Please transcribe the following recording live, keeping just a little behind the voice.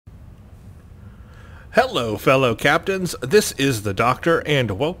Hello fellow captains, this is the Doctor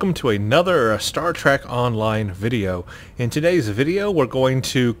and welcome to another Star Trek Online video. In today's video we're going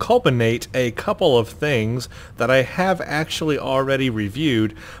to culminate a couple of things that I have actually already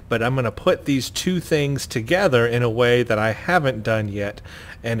reviewed, but I'm going to put these two things together in a way that I haven't done yet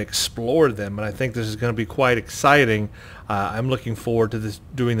and explore them, and I think this is going to be quite exciting. I'm looking forward to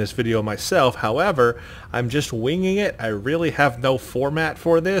doing this video myself. However, I'm just winging it. I really have no format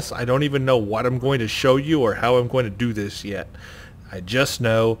for this. I don't even know what I'm going to show you or how I'm going to do this yet. I just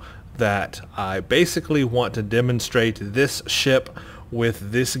know that I basically want to demonstrate this ship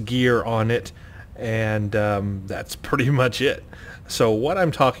with this gear on it, and that's pretty much it. So what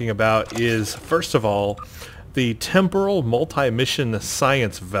I'm talking about is, first of all, the Temporal multi-mission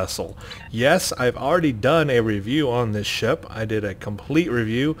science vessel. Yes, I've already done a review on this ship. I did a complete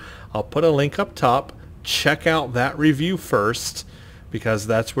review. I'll put a link up top. Check out that review first, because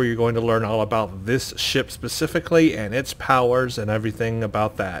that's where you're going to learn all about this ship specifically and its powers and everything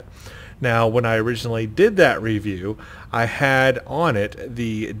about that. Now, when I originally did that review, I had on it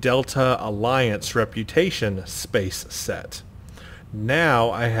the Delta Alliance Reputation space set.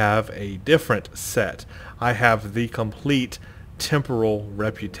 Now I have a different set. I have the complete Temporal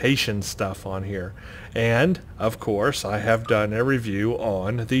Reputation stuff on here. And, of course, I have done a review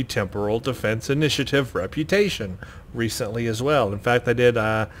on the Temporal Defense Initiative Reputation recently as well. In fact, I did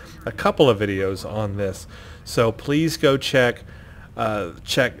a couple of videos on this. So please go check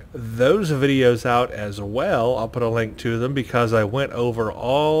those videos out as well. I'll put a link to them because I went over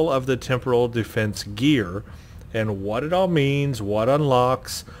all of the Temporal Defense gear and what it all means, what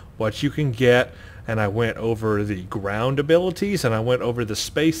unlocks, what you can get, and I went over the ground abilities and I went over the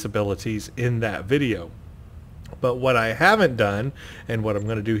space abilities in that video. But what I haven't done, and what I'm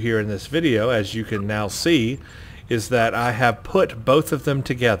going to do here in this video, as you can now see, is that I have put both of them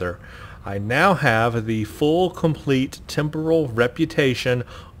together. I now have the full complete Temporal Reputation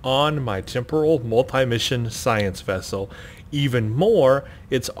on my Temporal multi-mission science vessel. Even more,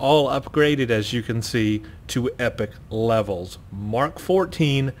 it's all upgraded, as you can see, to Epic levels. Mark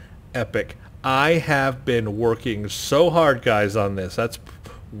XIV Epic. I have been working so hard, guys, on this. That's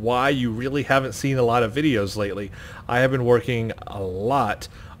why you really haven't seen a lot of videos lately. I have been working a lot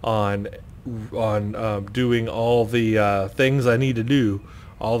on doing all the things I need to do,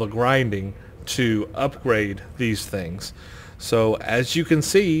 all the grinding to upgrade these things. So as you can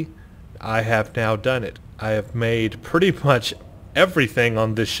see, I have now done it. I have made pretty much everything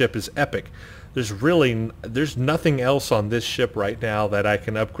on this ship is epic. There's nothing else on this ship right now that I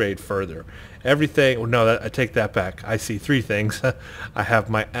can upgrade further. Everything, no, I take that back. I see three things. I have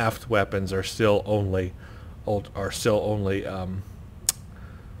my aft weapons are still only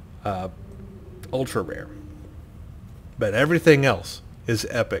ultra rare, but everything else is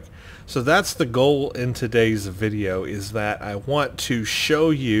epic. So that's the goal in today's video, is that I want to show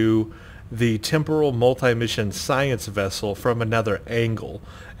you the Temporal multi-mission science vessel from another angle,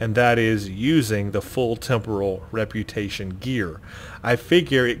 and that is using the full Temporal Reputation gear. I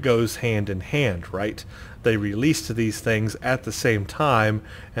figure it goes hand in hand, right? They released these things at the same time,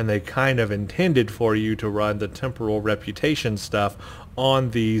 and they kind of intended for you to run the Temporal Reputation stuff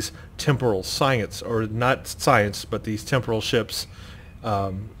on these Temporal science, or not science, but these Temporal ships.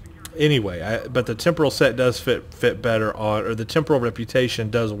 Anyway, but the Temporal set does fit better on, or the Temporal Reputation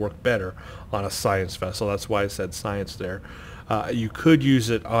does work better on a science vessel. That's why I said science there. You could use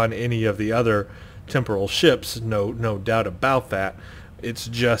it on any of the other Temporal ships, no doubt about that. It's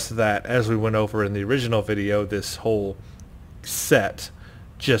just that, as we went over in the original video, this whole set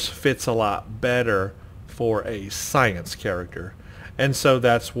just fits a lot better for a science character. And so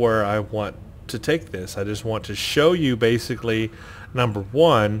that's where I want to take this. I just want to show you basically, number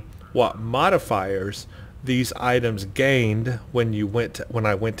one, what modifiers these items gained when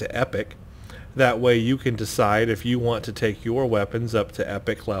I went to Epic. That way you can decide if you want to take your weapons up to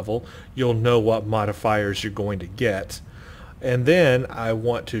Epic level. You'll know what modifiers you're going to get. And then I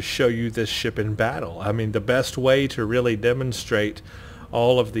want to show you this ship in battle. I mean, the best way to really demonstrate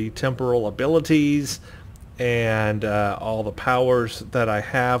all of the temporal abilities and all the powers that I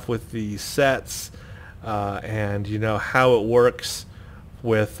have with the sets, and you know how it works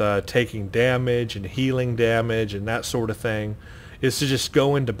with taking damage and healing damage and that sort of thing, is to just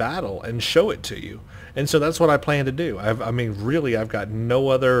go into battle and show it to you. And so that's what I plan to do. I mean, really, I've got no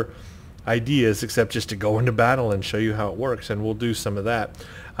other ideas except just to go into battle and show you how it works, and we'll do some of that.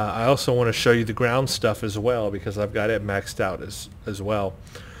 I also want to show you the ground stuff as well, because I've got it maxed out as well.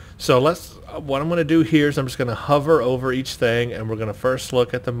 So what I'm going to do here is I'm just going to hover over each thing, and we're going to first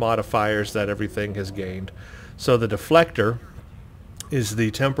look at the modifiers that everything has gained. So the deflector is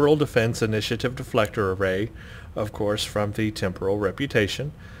the Temporal Defense Initiative Deflector Array, of course, from the Temporal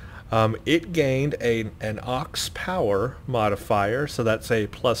Reputation. It gained an aux power modifier, so that's a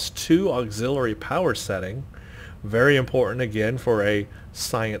 +2 auxiliary power setting. Very important again for a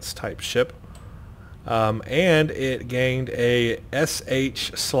science type ship. And it gained a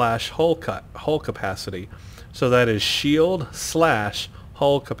SH/hull capacity. So that is shield/hull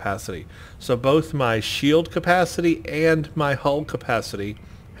capacity. So both my shield capacity and my hull capacity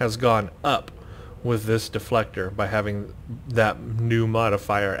has gone up with this deflector by having that new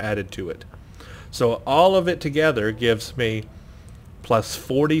modifier added to it. So all of it together gives me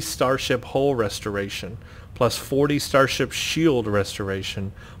 +40 Starship hull restoration, +40 Starship shield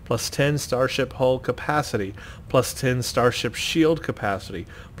restoration, +10 Starship hull capacity, +10 Starship shield capacity,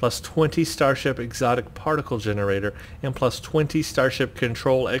 +20 Starship exotic particle generator, and +20 Starship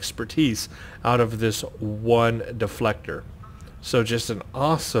control expertise out of this one deflector. So just an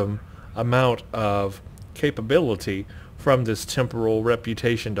awesome amount of capability from this Temporal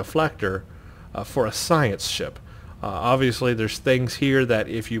Reputation deflector for a science ship. Obviously there's things here that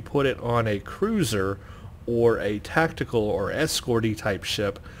if you put it on a cruiser or a tactical or escorty type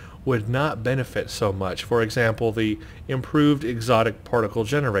ship would not benefit so much. For example, the improved exotic particle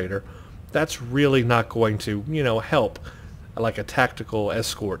generator, that's really not going to, help like a tactical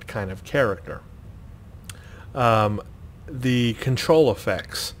escort kind of character. The control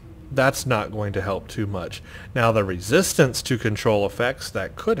effects, that's not going to help too much. Now the resistance to control effects,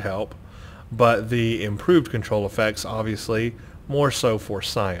 that could help, but the improved control effects obviously more so for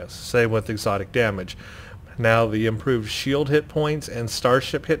science. Same with exotic damage. Now the improved shield hit points and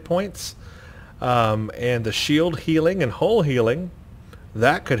starship hit points, and the shield healing and hull healing,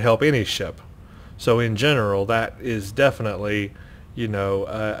 that could help any ship. So in general, that is definitely,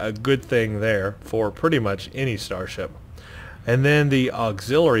 a good thing there for pretty much any starship. And then the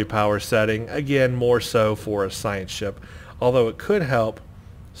auxiliary power setting, again more so for a science ship, although it could help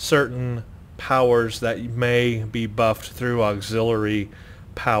certain powers that may be buffed through auxiliary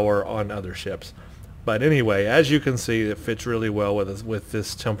power on other ships. But anyway, as you can see, it fits really well with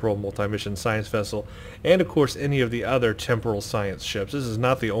this Temporal Multi-Mission Science Vessel, and of course any of the other Temporal Science ships. This is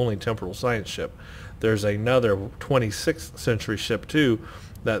not the only Temporal Science ship. There's another 26th century ship too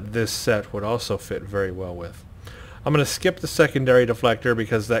that this set would also fit very well with. I'm going to skip the secondary deflector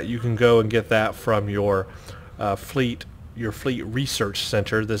because that you can go and get that from your fleet research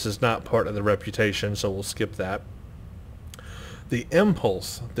center. This is not part of the Reputation, so we'll skip that. The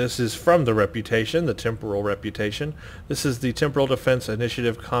Impulse, this is from the Reputation, the Temporal Reputation. This is the Temporal Defense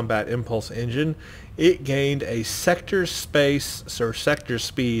Initiative Combat Impulse Engine. It gained a sector space or sector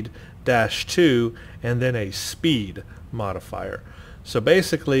speed -2 and then a speed modifier. So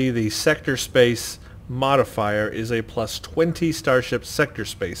basically the sector space modifier is a +20 Starship sector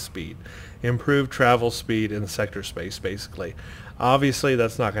space speed. Improved travel speed in sector space, basically. Obviously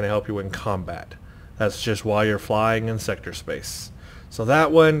that's not going to help you in combat. That's just while you're flying in sector space. So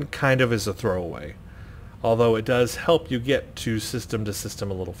that one kind of is a throwaway, although it does help you get to system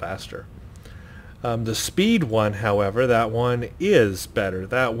a little faster. The speed one, however, that one is better.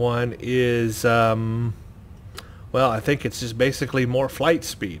 That one is, well, I think it's just basically more flight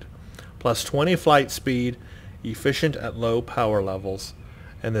speed. +20 flight speed, efficient at low power levels,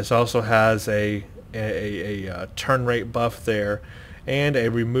 and this also has a turn rate buff there, and a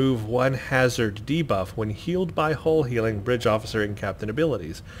remove one hazard debuff when healed by hull healing, bridge officer, and captain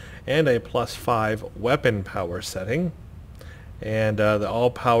abilities, and a +5 weapon power setting, and the all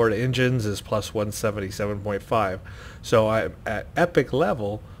powered engines is +177.5. So at epic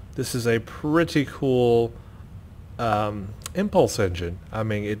level, this is a pretty cool impulse engine. I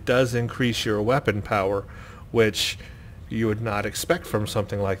mean, it does increase your weapon power, which you would not expect from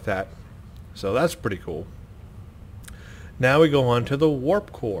something like that. So that's pretty cool. Now we go on to the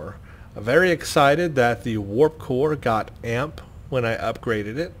warp core. I'm very excited that the warp core got amp when I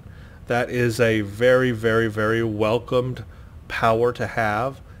upgraded it. That is a very, very, very welcomed power to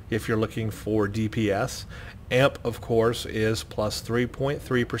have if you're looking for DPS. Amp, of course, is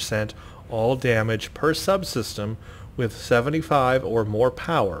 +3.3% all damage per subsystem with 75 or more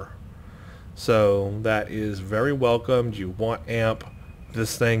power. So that is very welcomed. You want amp.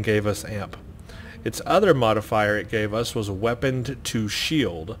 This thing gave us amp. Its other modifier it gave us was weapon to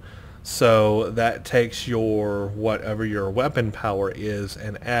shield. So that takes your whatever your weapon power is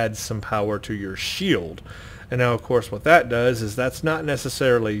and adds some power to your shield. And now of course what that does is that's not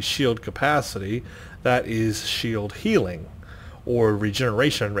necessarily shield capacity, that is shield healing or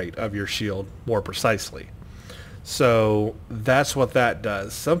regeneration rate of your shield more precisely. So that's what that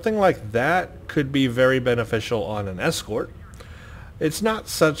does. Something like that could be very beneficial on an escort. It's not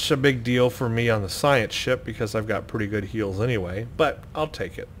such a big deal for me on the science ship because I've got pretty good heals anyway, but I'll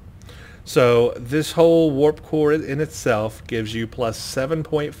take it. So this whole warp core in itself gives you plus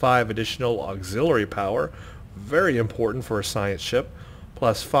 7.5 additional auxiliary power, very important for a science ship.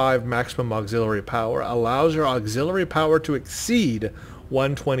 Plus 5 maximum auxiliary power allows your auxiliary power to exceed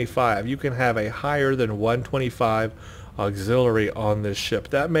 125. You can have a higher than 125 auxiliary on this ship.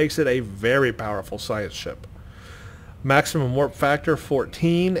 That makes it a very powerful science ship. Maximum warp factor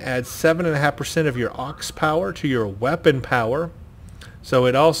 14 adds 7.5% of your aux power to your weapon power. So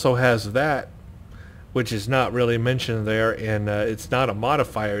it also has that, which is not really mentioned there, and it's not a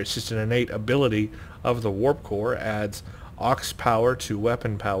modifier, it's just an innate ability of the warp core. Adds aux power to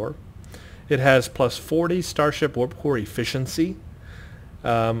weapon power. It has plus 40 Starship warp core efficiency,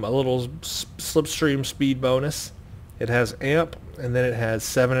 a little slipstream speed bonus. It has amp, and then it has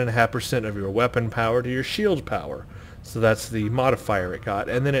 7.5% of your weapon power to your shield power. So that's the modifier it got.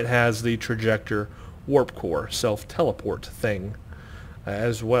 And then it has the trajector warp core self-teleport thing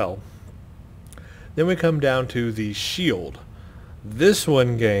as well. Then we come down to the shield. This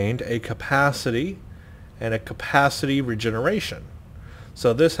one gained a capacity and a capacity regeneration.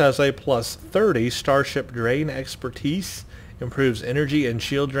 So this has a plus 30 Starship drain expertise, improves energy and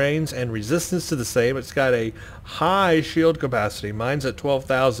shield drains and resistance to the same. It's got a high shield capacity. Mine's at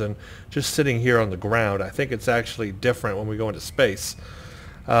 12,000 just sitting here on the ground. I think it's actually different when we go into space.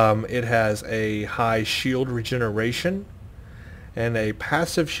 It has a high shield regeneration, and a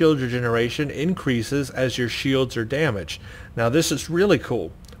passive shield regeneration increases as your shields are damaged. Now this is really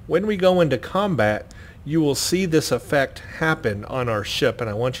cool. When we go into combat, you will see this effect happen on our ship, and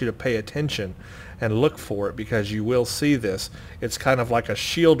I want you to pay attention and look for it because you will see this. It's kind of like a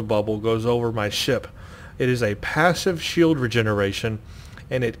shield bubble goes over my ship. It is a passive shield regeneration,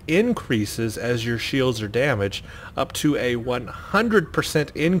 and it increases as your shields are damaged up to a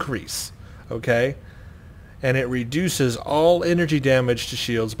 100% increase, okay? And it reduces all energy damage to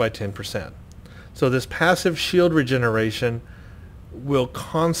shields by 10%. So this passive shield regeneration will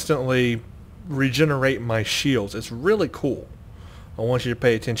constantly regenerate my shields. It's really cool. I want you to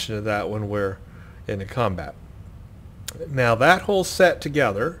pay attention to that when we're in combat. Now that whole set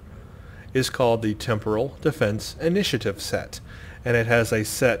together is called the Temporal Defense Initiative set, and it has a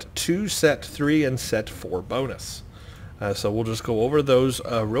set 2, set 3, and set 4 bonus. So we'll just go over those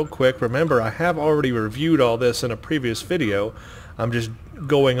real quick. Remember, I have already reviewed all this in a previous video. I'm just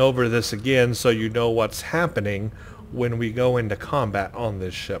going over this again so you know what's happening when we go into combat on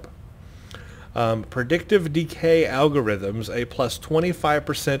this ship. Predictive decay algorithms, a plus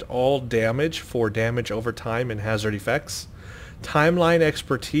 25% all damage for damage over time and hazard effects. Timeline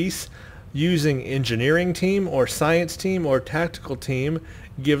expertise, using engineering team or science team or tactical team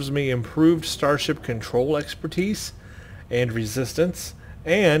gives me improved starship control expertise and resistance,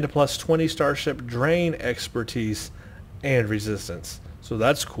 and plus 20 starship drain expertise and resistance. So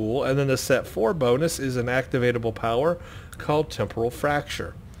that's cool. And then the set 4 bonus is an activatable power called Temporal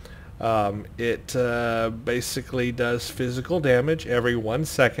Fracture. It basically does physical damage every 1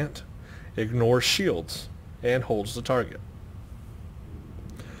 second, ignores shields, and holds the target.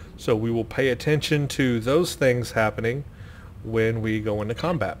 So we will pay attention to those things happening when we go into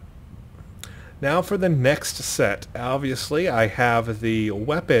combat. Now for the next set. Obviously I have the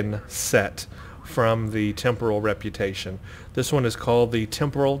weapon set from the Temporal reputation. This one is called the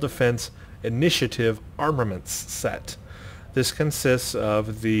Temporal Defense Initiative Armaments set. This consists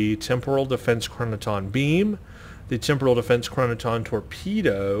of the Temporal Defense Chronoton Beam, the Temporal Defense Chronoton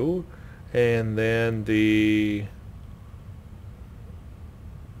Torpedo, and then the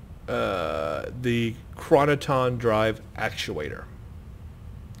Chronoton Drive Actuator.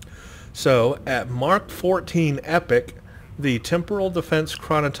 So at Mark XIV Epic, the Temporal Defense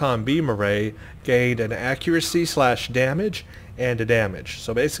Chronoton Beam Array gained an accuracy / damage and a damage.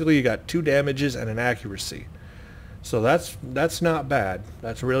 So basically you got 2 damages and an accuracy. So that's not bad.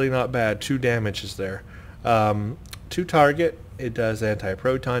 That's really not bad. 2 damages there. 2 target, it does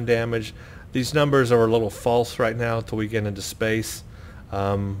anti-proton damage. These numbers are a little false right now until we get into space.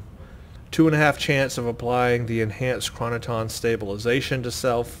 2.5 chance of applying the enhanced chronoton stabilization to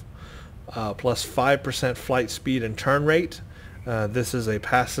self, plus 5% flight speed and turn rate. This is a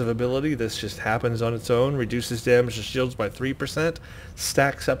passive ability. This just happens on its own. Reduces damage to shields by 3%.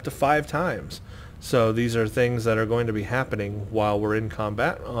 Stacks up to 5 times. So these are things that are going to be happening while we're in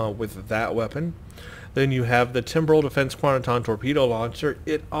combat with that weapon. Then you have the Temporal Defense Chronoton Torpedo Launcher.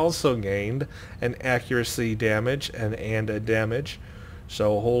 It also gained an accuracy damage and a damage.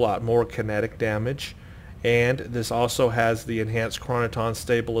 So a whole lot more kinetic damage. And this also has the enhanced chronoton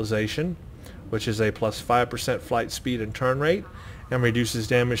stabilization, which is a plus 5% flight speed and turn rate, and reduces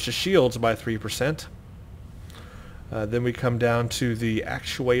damage to shields by 3%. Then we come down to the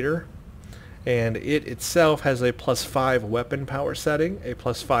actuator, and it itself has a +5 weapon power setting, a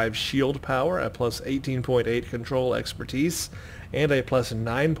 +5 shield power, a +18.8 control expertise, and a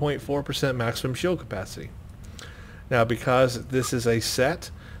 +9.4% maximum shield capacity. Now, because this is a set,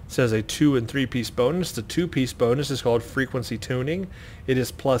 it says a 2 and 3 piece bonus. The 2-piece bonus is called frequency tuning. It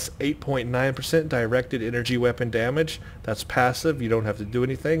is +8.9% directed energy weapon damage. That's passive. You don't have to do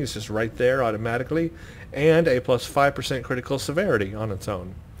anything. It's just right there automatically. And a +5% critical severity on its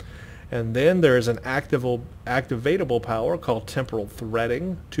own. And then there is an activatable power called Temporal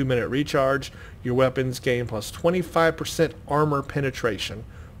Threading. 2-minute recharge. Your weapons gain +25% armor penetration.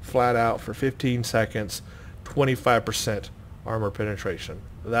 Flat out for 15 seconds. 25% armor penetration.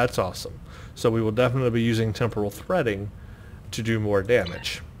 That's awesome. So we will definitely be using Temporal Threading to do more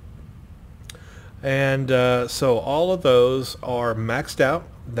damage. And so all of those are maxed out.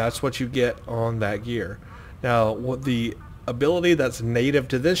 That's what you get on that gear. Now, what the ability that's native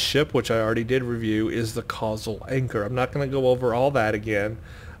to this ship, which I already did review, is the Causal Anchor. I'm not going to go over all that again,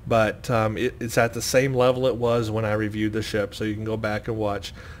 but it's at the same level it was when I reviewed the ship, so you can go back and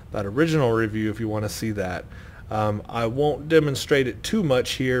watch that original review if you want to see that. I won't demonstrate it too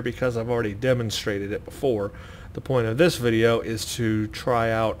much here because I've already demonstrated it before. The point of this video is to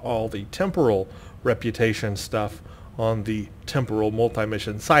try out all the temporal reputation stuff on the temporal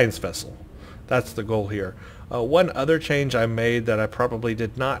multi-mission science vessel. That's the goal here. One other change I made that I probably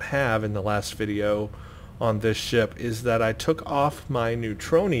did not have in the last video on this ship is that I took off my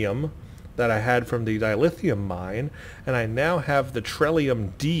neutronium that I had from the dilithium mine, and I now have the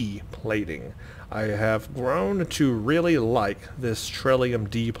Trillium D plating. I have grown to really like this Trillium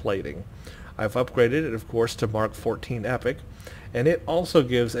D plating. I've upgraded it, of course, to Mark XIV Epic, and it also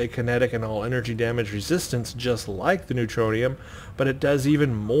gives a kinetic and all energy damage resistance just like the neutronium, but it does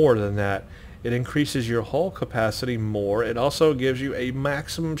even more than that. It increases your hull capacity more. It also gives you a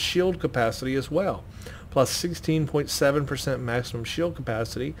maximum shield capacity as well, plus 16.7% maximum shield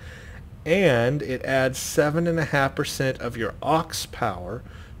capacity, and it adds 7.5% of your aux power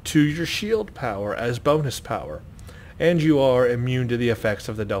to your shield power as bonus power, and you are immune to the effects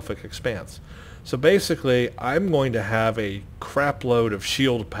of the Delphic Expanse. So basically, I'm going to have a crap load of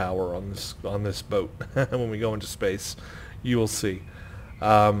shield power on this boat when we go into space. You will see.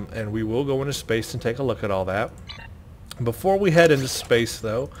 And we will go into space and take a look at all that. Before we head into space,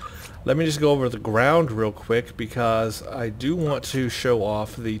 though, let me just go over the ground real quick, because I do want to show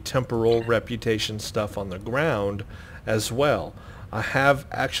off the temporal reputation stuff on the ground as well. I have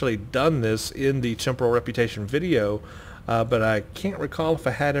actually done this in the temporal reputation video, but I can't recall if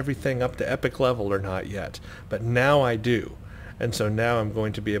I had everything up to epic level or not yet. But now I do. And so now I'm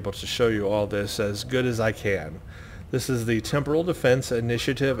going to be able to show you all this as good as I can. This is the Temporal Defense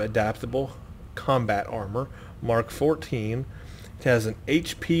Initiative Adaptable Combat Armor, Mark XIV. It has an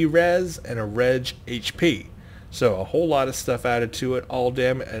HP res and a reg HP. So a whole lot of stuff added to it. All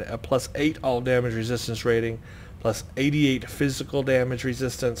damage, a +8 all damage resistance rating, plus 88 physical damage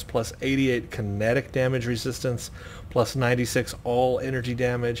resistance, plus 88 kinetic damage resistance, plus 96 all energy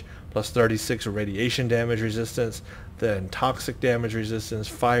damage, plus 36 radiation damage resistance, then toxic damage resistance,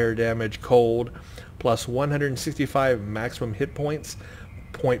 fire damage, cold, plus 165 maximum hit points,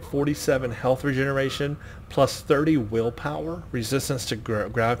 0.47 health regeneration, plus 30 willpower, resistance to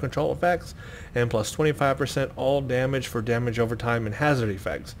ground control effects, and plus 25% all damage for damage over time and hazard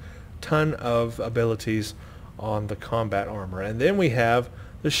effects. Ton of abilities on the combat armor. And then we have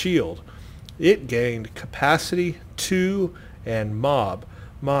the shield. It gained capacity 2 and mob.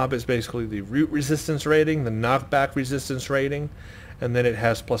 Mob is basically the root resistance rating, the knockback resistance rating, and then it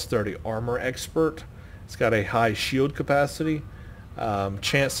has plus 30 armor expert. It's got a high shield capacity,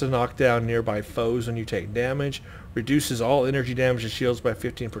 chance to knock down nearby foes when you take damage, reduces all energy damage to shields by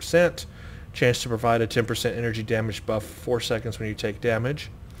 15%, chance to provide a 10% energy damage buff for 4 seconds when you take damage.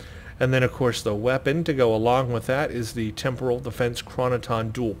 And then, of course, the weapon to go along with that is the Temporal Defense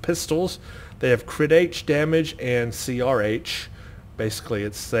Chronoton Dual Pistols. They have crit H damage and CRH. Basically,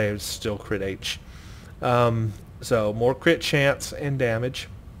 it's still crit H. So more crit chance and damage.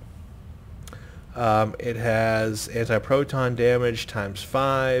 It has anti-proton damage times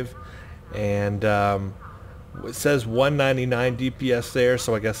 5, and it says 199 DPS there,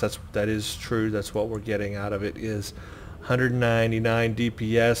 so I guess that is true. That's what we're getting out of it, is 199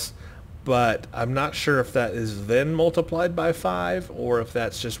 DPS, but I'm not sure if that is then multiplied by 5 or if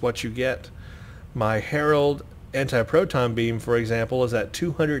that's just what you get. My Herald anti-proton beam, for example, is at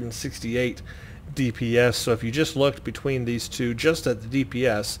 268 DPS, so if you just looked between these two just at the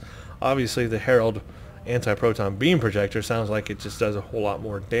DPS, obviously the Herald anti-proton beam projector sounds like it just does a whole lot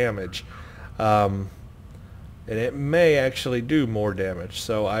more damage. And it may actually do more damage,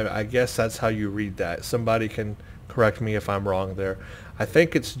 so I guess that's how you read that. Somebody can correct me if I'm wrong there. I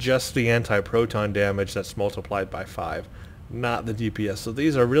think it's just the anti-proton damage that's multiplied by 5, not the DPS. So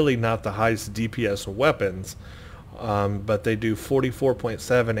these are really not the highest DPS weapons, but they do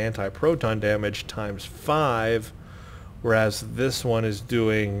 44.7 anti-proton damage times 5, whereas this one is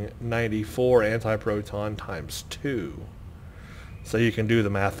doing 94 anti-proton times 2. So you can do the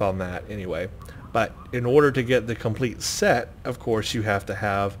math on that anyway. But in order to get the complete set, of course, you have to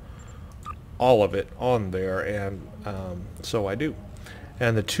have all of it on there, and so I do.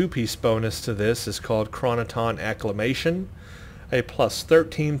 And the 2-piece bonus to this is called Chronoton Acclamation, a plus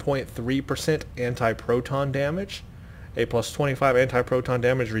 13.3% anti-proton damage, a plus 25 anti-proton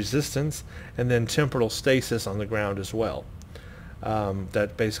damage resistance, and then temporal stasis on the ground as well.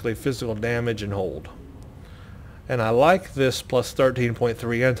 That basically physical damage and hold. And I like this plus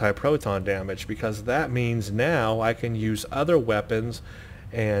 13.3 anti-proton damage because that means now I can use other weapons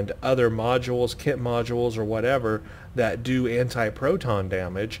and other modules, kit modules or whatever that do anti-proton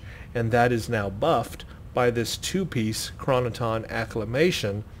damage, and that is now buffed by this 2-piece Chronoton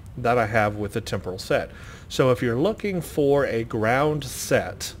Acclamation that I have with the temporal set. So if you're looking for a ground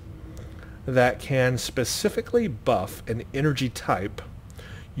set that can specifically buff an energy type,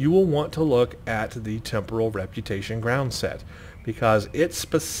 you will want to look at the Temporal Reputation ground set because it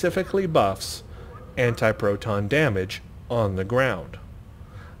specifically buffs anti-proton damage on the ground.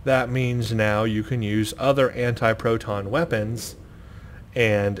 That means now you can use other anti-proton weapons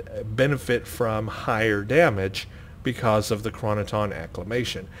and benefit from higher damage because of the Chronoton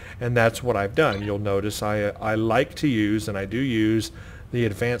Acclamation. And that's what I've done. You'll notice I like to use, and I do use, the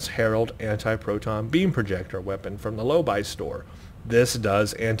Advanced Herald Anti-Proton Beam Projector weapon from the Low-Buy store. This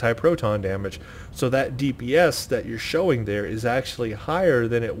does anti-proton damage, so that DPS that you're showing there is actually higher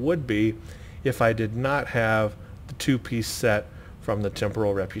than it would be if I did not have the 2-piece set from the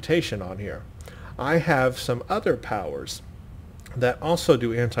Temporal Reputation on here. I have some other powers that also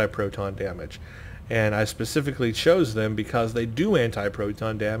do anti-proton damage, and I specifically chose them because they do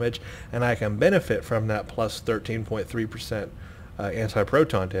anti-proton damage, and I can benefit from that plus 13.3%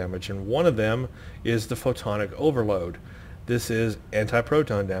 anti-proton damage, and one of them is the Photonic Overload. This is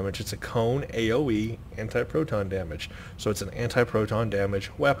anti-proton damage. It's a cone AoE anti-proton damage. So it's an anti-proton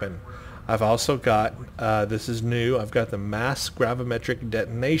damage weapon. I've also got, this is new, I've got the Mass Gravimetric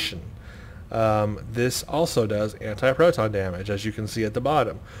Detonation. This also does anti-proton damage, as you can see at the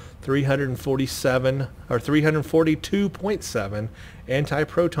bottom. 347 or 342.7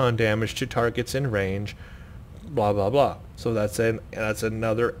 anti-proton damage to targets in range, blah blah blah. So that's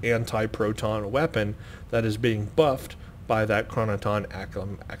another anti-proton weapon that is being buffed by that Chronoton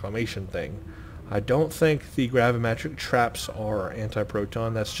Acclamation thing. I don't think the gravimetric traps are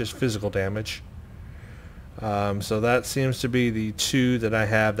anti-proton, that's just physical damage. So that seems to be the 2 that I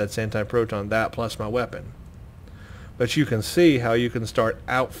have that's anti-proton, that plus my weapon. But you can see how you can start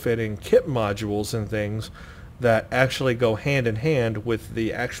outfitting kit modules and things that actually go hand in hand with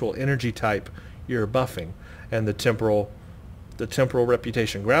the actual energy type you're buffing. And the temporal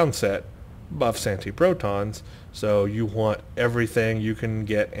Reputation ground set buffs anti-protons, so you want everything you can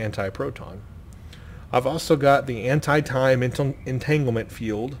get anti-proton. I've also got the anti-time entanglement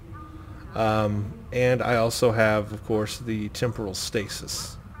field, and I also have, of course, the temporal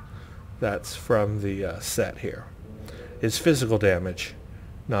stasis. That's from the set here. It's physical damage,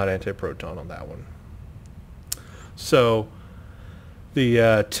 not anti-proton on that one. So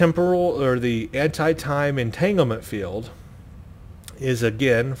the temporal or the anti-time entanglement field is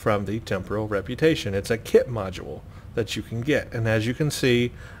again from the Temporal Reputation. It's a kit module that you can get, and as you can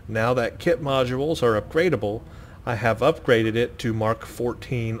see, now that kit modules are upgradable, I have upgraded it to Mark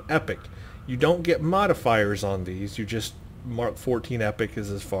XIV Epic. You don't get modifiers on these, you just Mark XIV Epic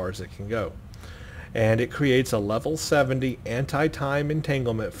is as far as it can go. And it creates a level 70 anti-time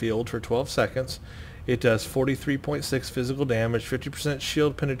entanglement field for 12 seconds. It does 43.6 physical damage, 50%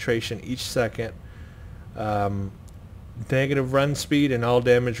 shield penetration each second, negative run speed, and all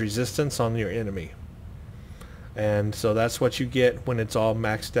damage resistance on your enemy. And so that's what you get when it's all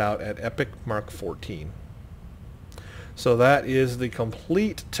maxed out at Epic Mark XIV. So that is the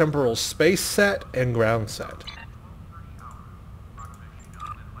complete temporal space set and ground set.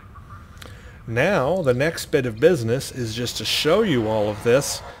 Now the next bit of business is just to show you all of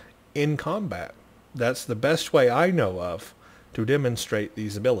this in combat. That's the best way I know of to demonstrate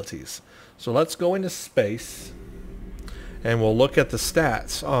these abilities. So let's go into space, and we'll look at the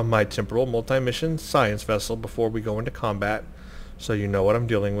stats on my temporal multi-mission science vessel before we go into combat. so you know what I'm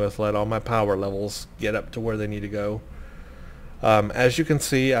dealing with. Let all my power levels get up to where they need to go. As you can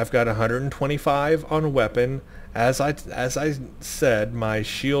see, I've got 125 on weapon. As I said, my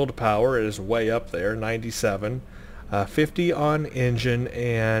shield power is way up there, 97, 50 on engine,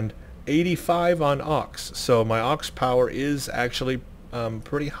 and 85 on aux. So my aux power is actually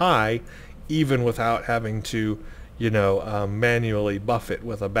pretty high, even without having to, manually buff it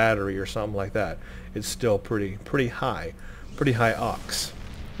with a battery or something like that. It's still pretty high aux,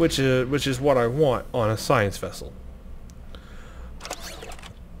 which is what I want on a science vessel.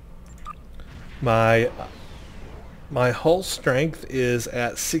 My hull strength is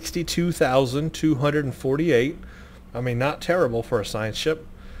at 62,248. I mean, not terrible for a science ship.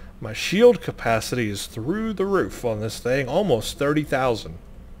 My shield capacity is through the roof on this thing, almost 30,000.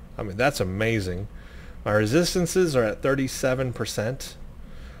 I mean, that's amazing. My resistances are at 37%.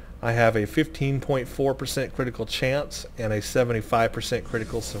 I have a 15.4% critical chance and a 75%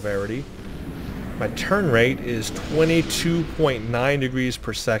 critical severity. My turn rate is 22.9 degrees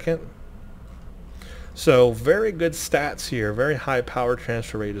per second. So very good stats here, very high power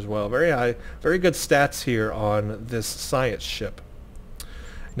transfer rate as well. Very good stats here on this science ship.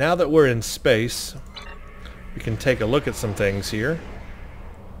 Now that we're in space, we can take a look at some things here.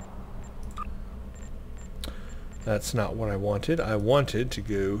 That's not what I wanted. I wanted to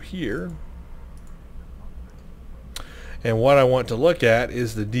go here. And what I want to look at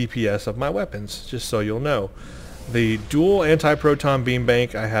is the DPS of my weapons, just so you'll know. The dual anti-proton beam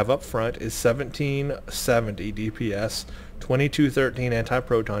bank I have up front is 1770 DPS, 2213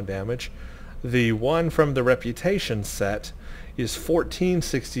 anti-proton damage. The one from the Reputation set is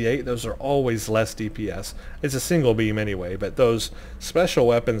 1468. Those are always less DPS. It's a single beam anyway, but those special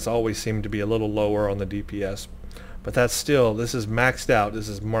weapons always seem to be a little lower on the DPS. But that's still, this is maxed out. This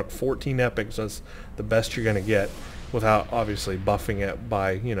is Mark XIV Epic, so it's the best you're going to get, without obviously buffing it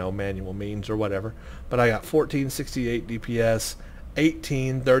by, manual means or whatever. But I got 1468 DPS,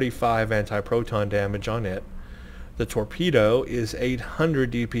 1835 anti-proton damage on it. The torpedo is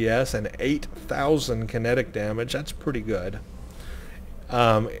 800 DPS and 8,000 kinetic damage. That's pretty good.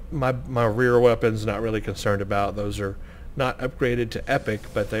 My rear weapons, not really concerned about. Those are not upgraded to Epic,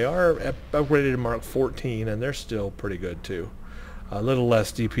 but they are upgraded to Mark XIV, and they're still pretty good too. A little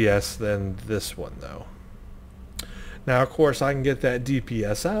less DPS than this one though. Now, of course, I can get that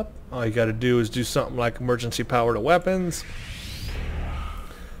DPS up. All you got to do is do something like emergency power to weapons.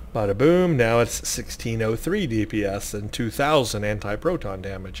 Bada boom. Now it's 1603 DPS and 2000 anti-proton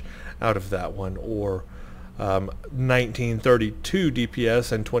damage out of that one, or 1932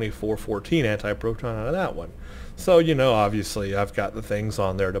 DPS and 2414 anti-proton out of that one. So, obviously I've got the things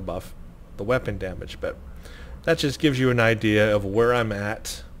on there to buff the weapon damage, but that just gives you an idea of where I'm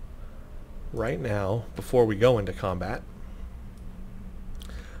at right now before we go into combat.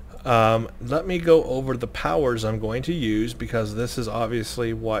 Let me go over the powers I'm going to use, because this is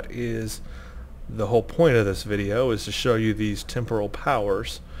obviously what is the whole point of this video, is to show you these temporal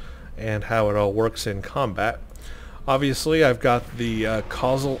powers and how it all works in combat. Obviously I've got the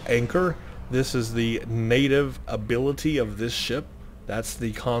causal anchor. This is the native ability of this ship. That's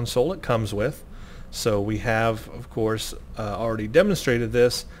the console it comes with. So we have, of course, already demonstrated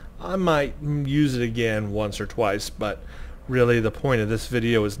this. I might use it again once or twice, but really the point of this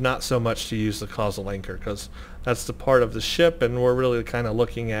video is not so much to use the causal anchor, because that's the part of the ship, and we're really kind of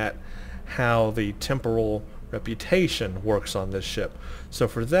looking at how the temporal reputation works on this ship. So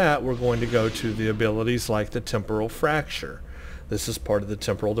for that, we're going to go to the abilities like the temporal fracture. This is part of the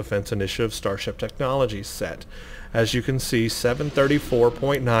Temporal Defense Initiative Starship Technology set. As you can see,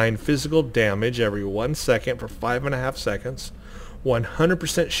 734.9 physical damage every 1 second for 5.5 seconds,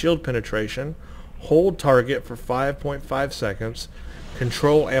 100% shield penetration, hold target for 5.5 seconds,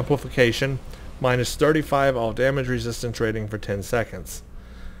 control amplification, minus 35 all damage resistance rating for 10 seconds.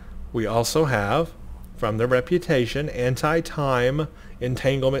 We also have, from the Reputation, anti-time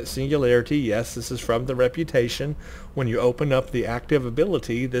entanglement singularity. Yes, this is from the Reputation. When you open up the active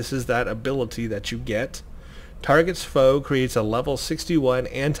ability, this is that ability that you get. Target's foe creates a level 61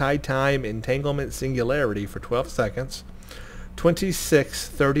 anti-time entanglement singularity for 12 seconds.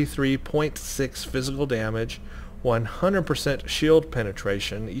 2633.6 physical damage, 100% shield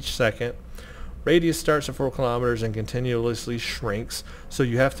penetration each second. Radius starts at 4 kilometers and continuously shrinks, so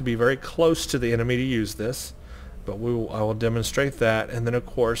you have to be very close to the enemy to use this, but I will demonstrate that. And then, of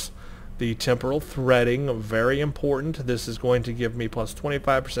course, the temporal threading, very important. This is going to give me plus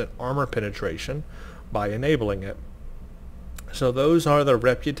 25% armor penetration by enabling it. So those are the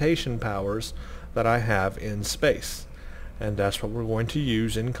Reputation powers that I have in space, and that's what we're going to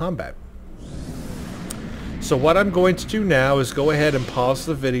use in combat. So what I'm going to do now is go ahead and pause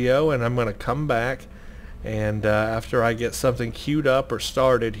the video, and I'm going to come back, and after I get something queued up or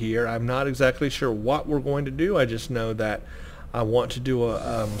started here. I'm not exactly sure what we're going to do. I just know that I want to do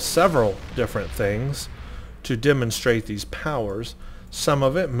several different things to demonstrate these powers. Some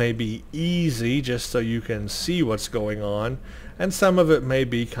of it may be easy just so you can see what's going on, and some of it may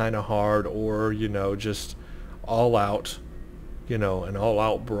be kind of hard, or just all out, an all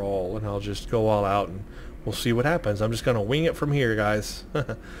out brawl, and I'll just go all out and we'll see what happens. I'm just gonna wing it from here, guys.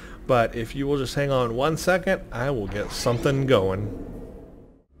 But if you will just hang on 1 second, I will get something going.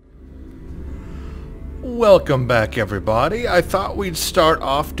 Welcome back, everybody. I thought we'd start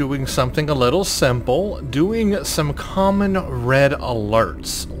off doing something a little simple, doing some common red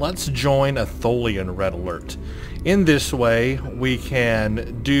alerts. Let's join a Tholian red alert. In this way, we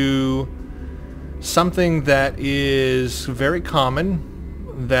can do something that is very common,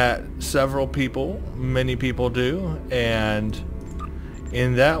 that many people do, and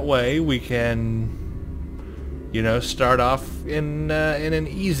in that way we can, start off in an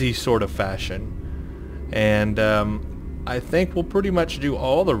easy sort of fashion. And I think we'll pretty much do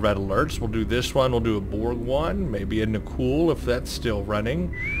all the red alerts. We'll do this one, we'll do a Borg one, maybe a Nikul if that's still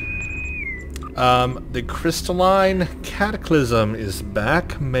running. The Crystalline Cataclysm is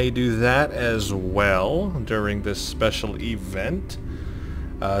back. May do that as well during this special event.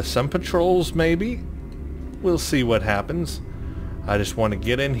 Some patrols maybe. We'll see what happens. I just want to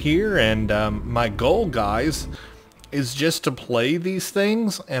get in here, and my goal, guys, is just to play these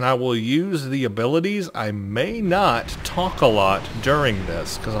things, and I will use the abilities. I may not talk a lot during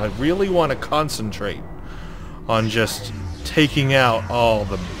this because I really want to concentrate on just taking out all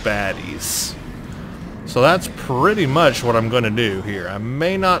the baddies. So that's pretty much what I'm going to do here. I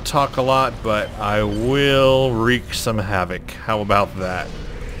may not talk a lot, but I will wreak some havoc. How about that?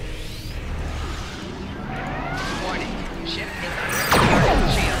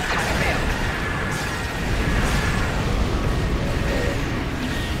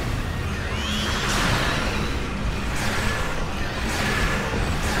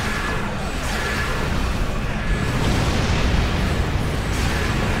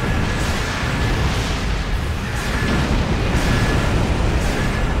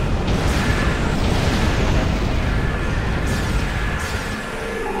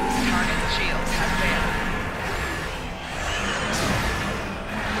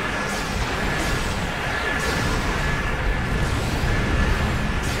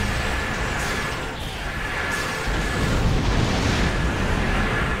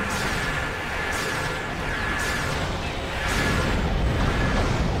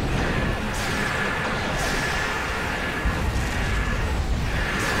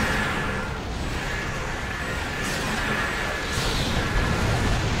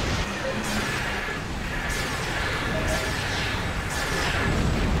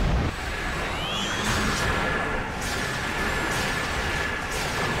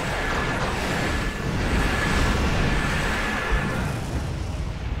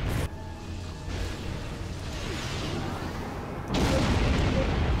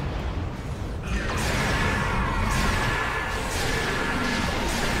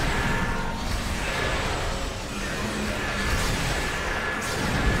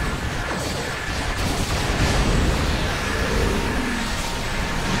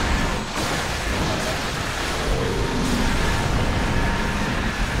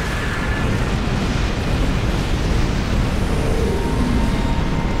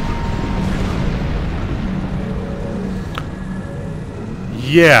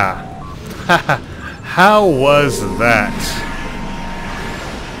 Yeah. How was that?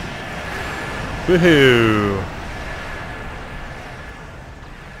 Woohoo.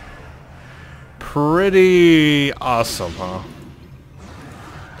 Pretty awesome, huh?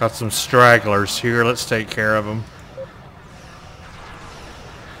 Got some stragglers here. Let's take care of them.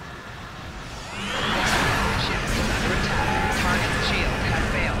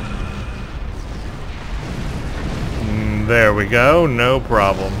 There we go, no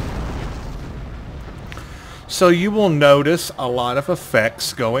problem. So you will notice a lot of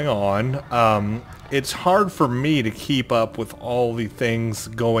effects going on. It's hard for me to keep up with all the things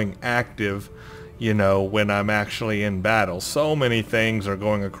going active, when I'm actually in battle. So many things are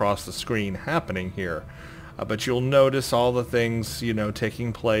going across the screen happening here. But you'll notice all the things,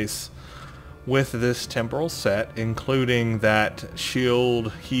 taking place with this temporal set, including that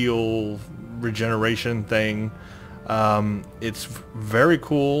shield, heal, regeneration thing. It's very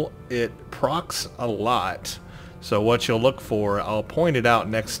cool. It procs a lot. So what you'll look for, I'll point it out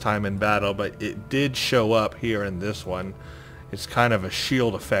next time in battle, but it did show up here in this one. It's kind of a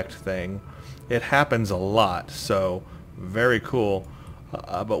shield effect thing. It happens a lot, so very cool.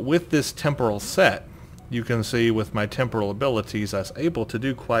 But with this temporal set, you can see with my temporal abilities, I was able to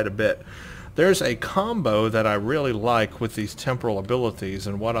do quite a bit. There's a combo that I really like with these temporal abilities,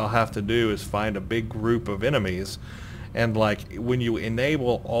 and what I'll have to do is find a big group of enemies, and like when you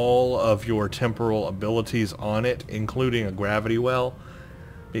enable all of your temporal abilities on it, including a gravity well,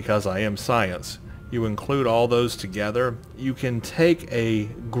 because I am science, you include all those together, you can take a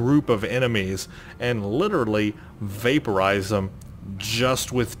group of enemies and literally vaporize them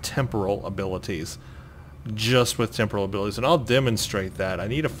just with temporal abilities. Just with temporal abilities. And I'll demonstrate that. I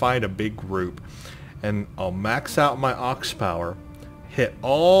need to find a big group, and I'll max out my aux power, hit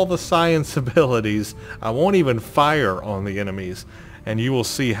all the science abilities. I won't even fire on the enemies, and you will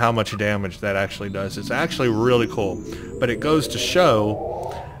see how much damage that actually does. It's actually really cool, but it goes to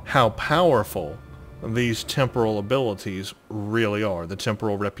show how powerful these temporal abilities really are, the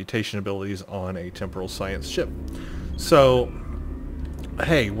temporal reputation abilities on a temporal science ship. So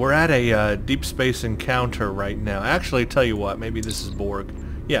hey, we're at a deep space encounter right now. Actually, tell you what, maybe this is Borg.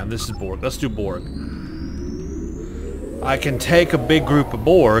 Yeah, this is Borg. Let's do Borg. I can take a big group of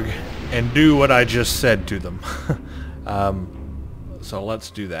Borg and do what I just said to them. So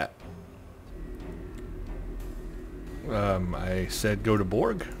let's do that. I said go to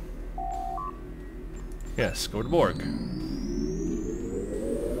Borg. Yes, go to Borg.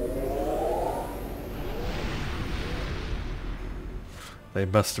 They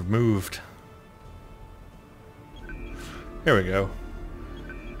must have moved. Here we go.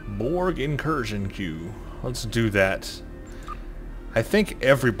 Borg incursion queue. Let's do that. I think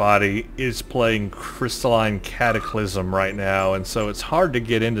everybody is playing Crystalline Cataclysm right now, and so it's hard to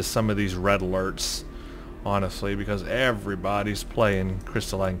get into some of these red alerts, honestly, because everybody's playing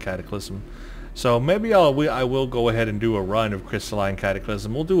Crystalline Cataclysm. So maybe I will go ahead and do a run of Crystalline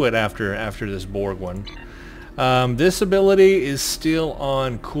Cataclysm. We'll do it after this Borg one. This ability is still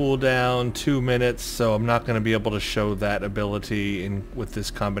on cooldown 2 minutes, so I'm not going to be able to show that ability with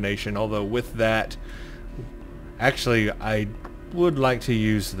this combination, although with that, actually I would like to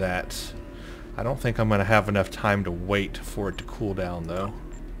use that. I don't think I'm going to have enough time to wait for it to cool down though.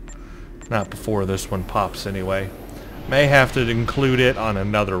 Not before this one pops anyway. May have to include it on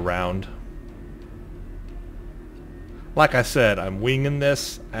another round. Like I said, I'm winging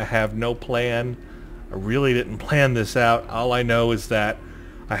this. I have no plan. I really didn't plan this out. All I know is that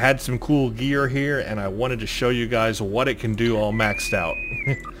I had some cool gear here and I wanted to show you guys what it can do all maxed out.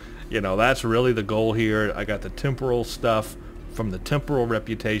 You know, that's really the goal here. I got the temporal stuff from the temporal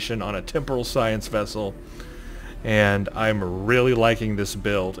reputation on a temporal science vessel, and I'm really liking this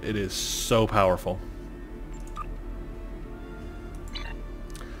build. It is so powerful.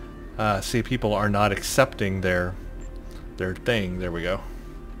 See, people are not accepting their thing. There we go.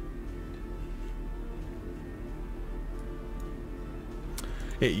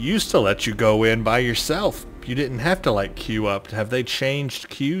 It used to let you go in by yourself. You didn't have to like queue up. Have they changed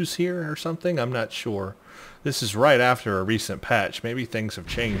queues here or something? I'm not sure. This is right after a recent patch. Maybe things have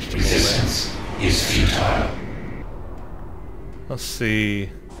changed a little bit. Resistance is futile. Let's see.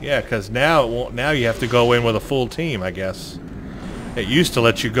 Yeah, because now it won't. Now you have to go in with a full team, I guess. It used to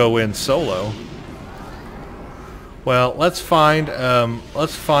let you go in solo. Well, let's find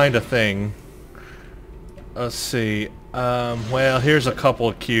a thing. Let's see. Well, here's a couple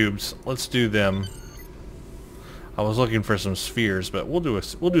of cubes. Let's do them. I was looking for some spheres, but we'll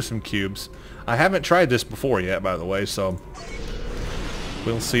do some cubes. I haven't tried this before yet, by the way, so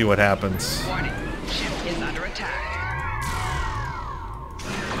we'll see what happens. Warning, ship is under attack.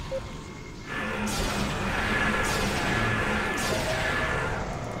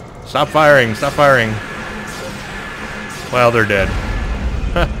 Stop firing! Stop firing! Well, they're dead.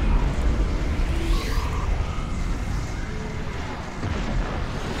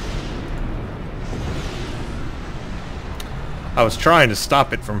 I was trying to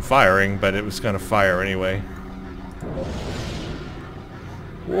stop it from firing, but it was going to fire anyway.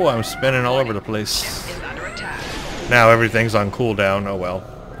 Whoa, I'm spinning all over the place. Now everything's on cooldown. Oh well.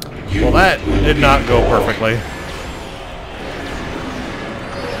 Well, that did not go perfectly.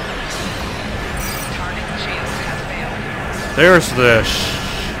 There's the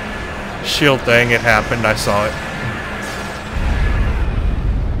shield thing. It happened. I saw it.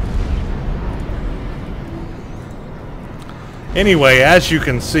 Anyway, as you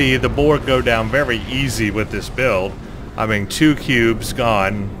can see, the Borg go down very easy with this build. I mean, 2 cubes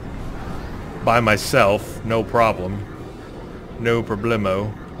gone by myself, no problem. No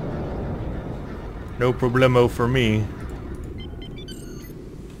problemo. No problemo for me.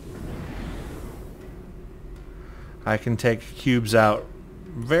 I can take cubes out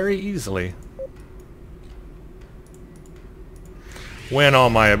very easily. when all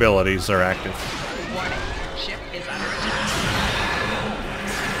my abilities are active. Warning. Ship is under attack.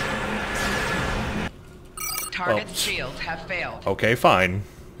 Target's Well, shields have failed. Okay, fine.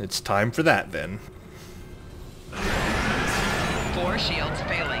 It's time for that then. 4 shields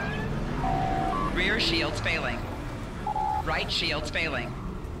failing. Rear shields failing. Right shields failing.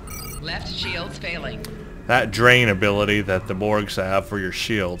 Left shields failing. That drain ability that the Borgs have for your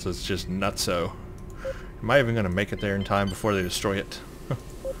shields is just nutso. Am I even going to make it there in time before they destroy it?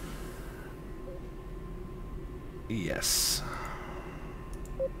 Yes.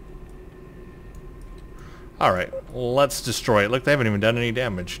 Alright, let's destroy it. Look, they haven't even done any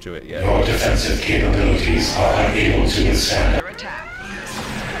damage to it yet. Your defensive capabilities are unable to withstand Under attack.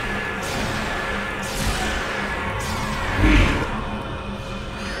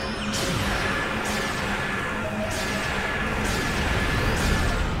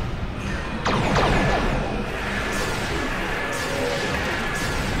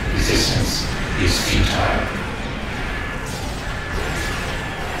 resistance is futile.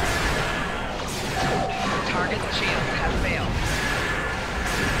 Target's shields have failed.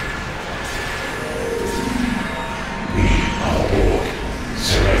 We are aboard.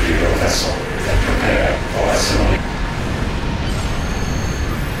 Surrender your vessel and prepare for assembly.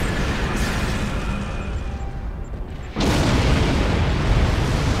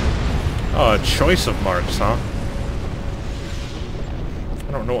 Oh, a choice of marks, huh?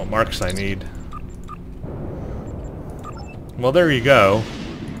 I don't know what marks I need. Well, there you go.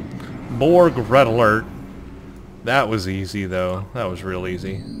 Borg red alert. That was easy, though. That was real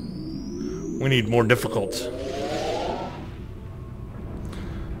easy. We need more difficult.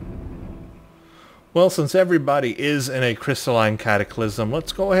 Well, since everybody is in a crystalline cataclysm,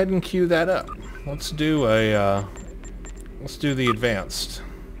 let's go ahead and queue that up. Let's do the advanced.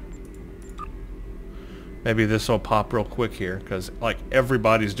 Maybe this will pop real quick here, because like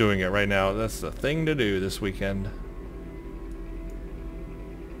everybody's doing it right now. That's the thing to do this weekend.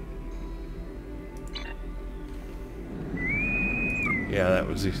 Yeah, that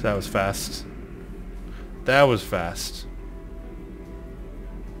was fast. That was fast.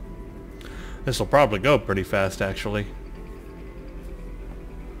 This will probably go pretty fast, actually.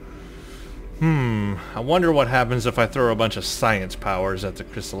 I wonder what happens if I throw a bunch of science powers at the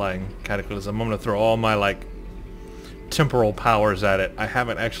crystalline cataclysm. I'm going to throw all my, like, temporal powers at it. I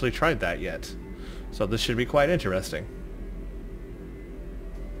haven't actually tried that yet. So this should be quite interesting.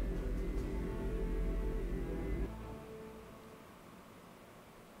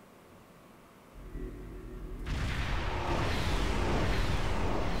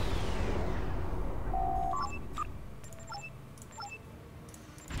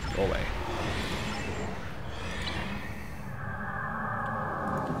 Go away.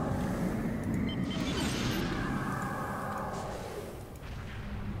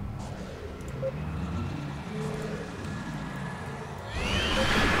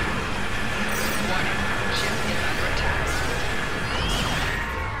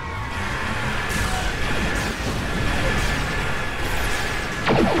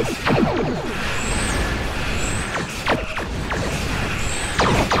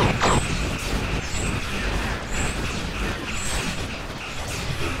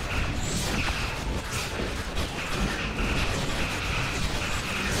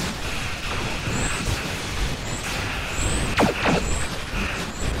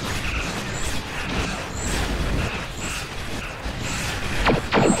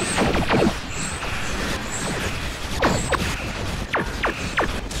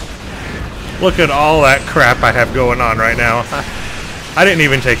 Look at all that crap I have going on right now. I didn't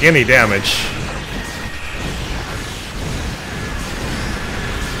even take any damage.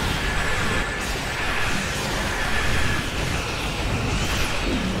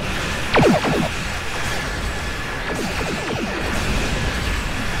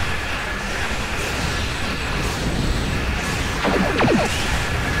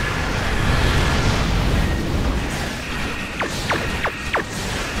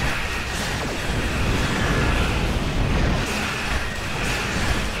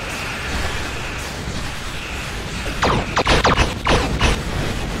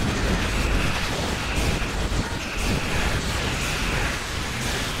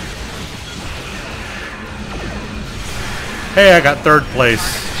 Hey, I got third place.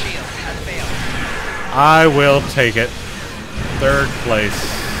 I will take it. Third place.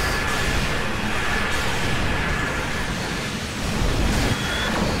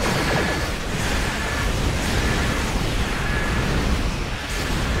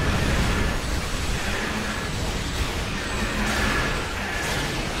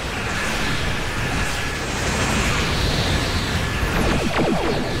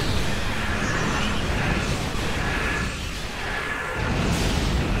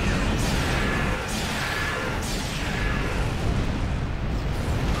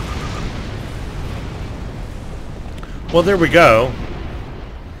 Well, there we go.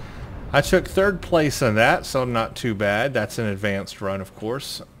 I took 3rd place in that, so not too bad. That's an advanced run, of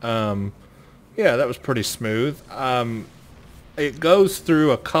course. Yeah, that was pretty smooth. It goes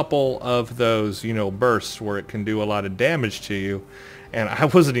through a couple of those, you know, bursts where it can do a lot of damage to you. And I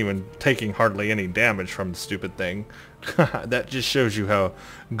wasn't even taking hardly any damage from the stupid thing. That just shows you how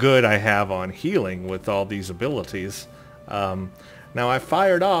good I have on healing with all these abilities. Now, I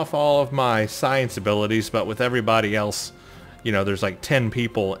fired off all of my science abilities, but with everybody else, you know, there's like 10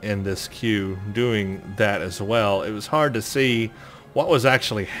 people in this queue doing that as well. It was hard to see what was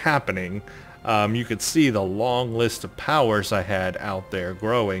actually happening. You could see the long list of powers I had out there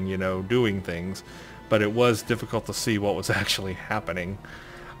growing, you know, doing things, but it was difficult to see what was actually happening.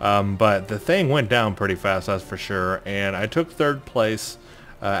 But the thing went down pretty fast, that's for sure, and I took 3rd place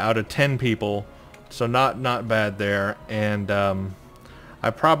out of 10 people, so not bad there. And I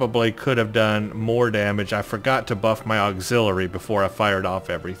probably could have done more damage. I forgot to buff my auxiliary before I fired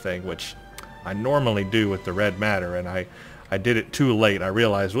off everything, which I normally do with the red matter, and I did it too late. I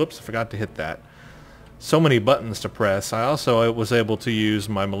realized, whoops, I forgot to hit that. So many buttons to press. I also was able to use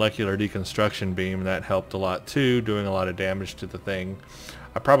my molecular deconstruction beam. That helped a lot too, doing a lot of damage to the thing.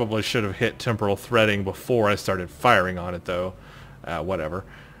 I probably should have hit temporal threading before I started firing on it, though. Whatever.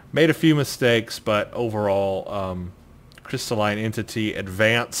 Made a few mistakes, but overall, crystalline entity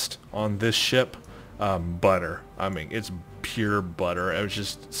advanced on this ship. Butter. I mean, it's pure butter. I was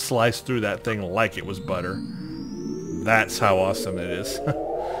just sliced through that thing like it was butter. That's how awesome it is.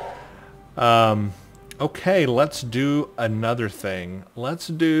 Okay, let's do another thing. Let's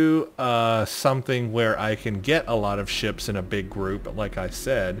do something where I can get a lot of ships in a big group, like I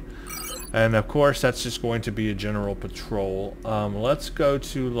said. And of course, that's just going to be a general patrol. Let's go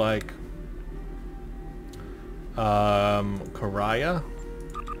to, like, Karaya,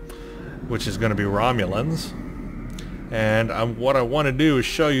 which is going to be Romulans. And what I want to do is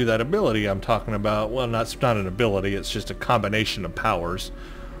show you that ability I'm talking about. Well, it's not an ability, it's just a combination of powers.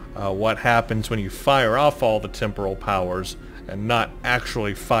 What happens when you fire off all the temporal powers and not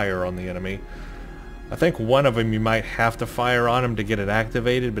actually fire on the enemy. I think one of them you might have to fire on him to get it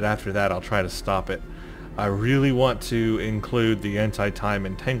activated, but after that I'll try to stop it. I really want to include the anti-time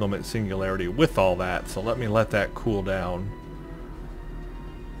entanglement singularity with all that, so let me let that cool down.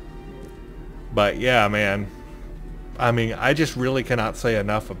 But yeah, man, I mean, I just really cannot say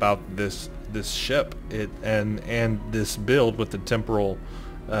enough about this ship and this build with the temporal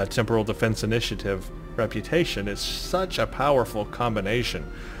defense initiative reputation. It's such a powerful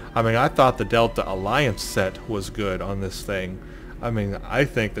combination. I mean, I thought the Delta Alliance set was good on this thing. I mean, I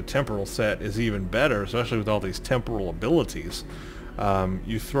think the temporal set is even better, especially with all these temporal abilities.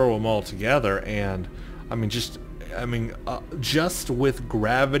 You throw them all together, and I mean, just with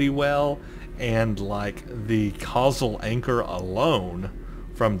gravity well and like the causal anchor alone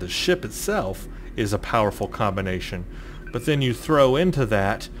from the ship itself is a powerful combination. But then you throw into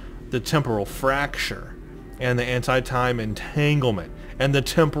that the temporal fracture and the anti-time entanglement and the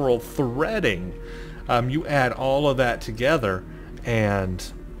temporal threading. You add all of that together, and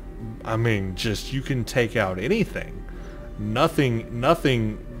I mean, just you can take out anything.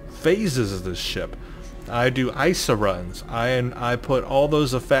 Nothing phases this ship. I do ISA runs. I put all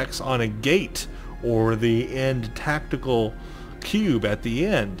those effects on a gate or the end tactical cube at the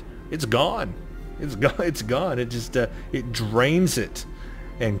end. It's gone. It's gone. It just it drains it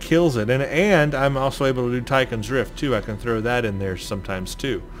and kills it. And I'm also able to do Tychon's Rift too. I can throw that in there sometimes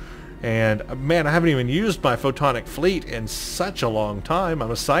too. And man, I haven't even used my photonic fleet in such a long time.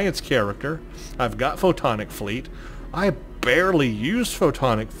 I'm a science character. I've got photonic fleet. I barely use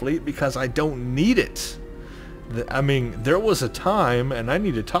photonic fleet because I don't need it. I mean, there was a time, and I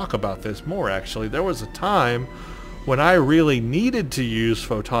need to talk about this more actually, there was a time when I really needed to use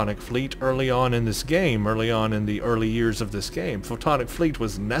photonic fleet early on in this game, early on in the early years of this game. Photonic fleet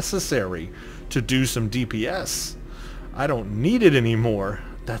was necessary to do some DPS. I don't need it anymore.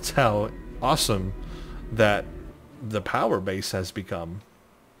 That's how awesome that the power base has become.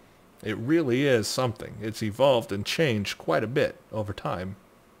 It really is something. It's evolved and changed quite a bit over time.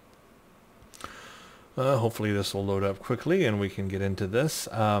 Hopefully this will load up quickly and we can get into this.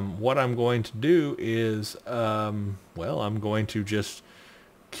 What I'm going to do is, well, I'm going to just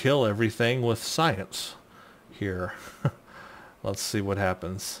kill everything with science here. Let's see what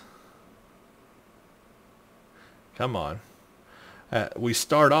happens. Come on. We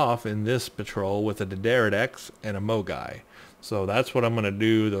start off in this patrol with a Dederidex and a Mogai. So that's what I'm going to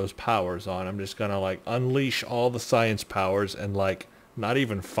do those powers on. I'm just going to like unleash all the science powers and like not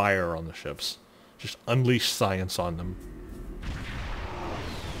even fire on the ships. Just unleash science on them.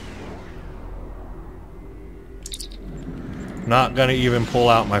 Not gonna even pull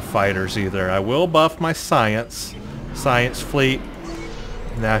out my fighters either. I will buff my science fleet.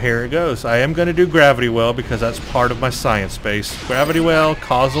 Now here it goes. I am gonna do gravity well because that's part of my science base. Gravity well,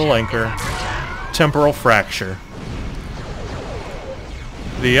 causal anchor, temporal fracture.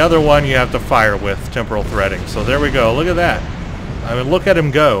 The other one you have to fire with, temporal threading. So there we go. Look at that. I mean, look at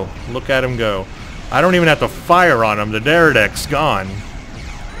him go. Look at him go. I don't even have to fire on him. The Deredeck's gone.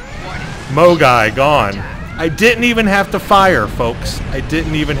 Mogai gone. I didn't even have to fire, folks. I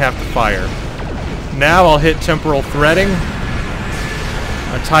didn't even have to fire. Now I'll hit temporal threading.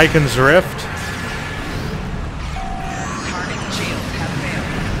 A Tychon's Rift.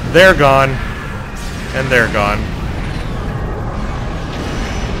 They're gone. And they're gone.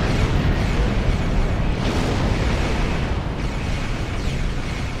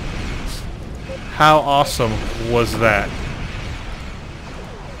 How awesome was that?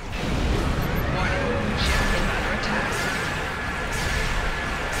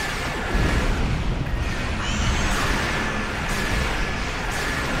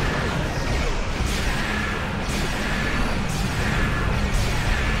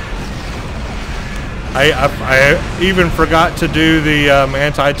 I even forgot to do the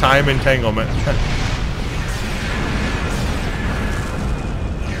anti-time entanglement.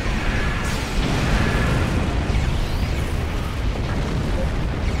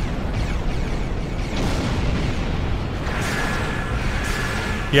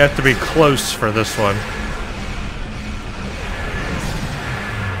 You have to be close for this one.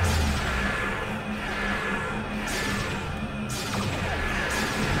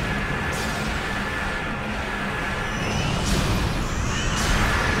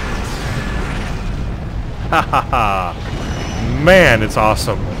 Ha ha ha! Man, it's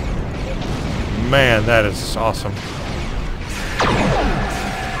awesome. Man, that is awesome.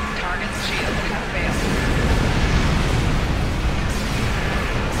 Target's shields have failed.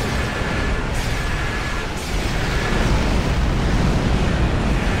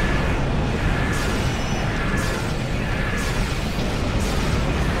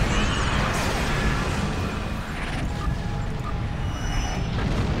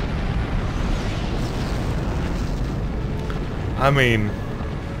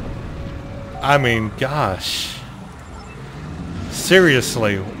 I mean, gosh.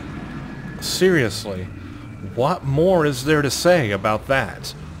 Seriously, what more is there to say about that?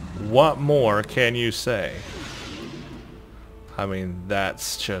 What more can you say? I mean,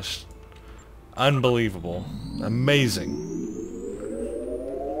 that's just unbelievable. Amazing.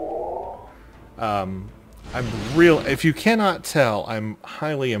 If you cannot tell, I'm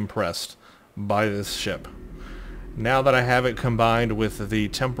highly impressed by this ship. Now that I have it combined with the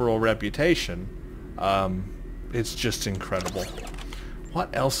temporal reputation, it's just incredible.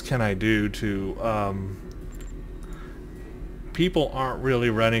 What else can I do to... people aren't really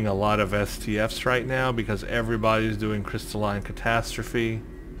running a lot of STFs right now because everybody's doing crystalline catastrophe.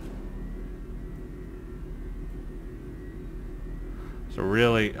 So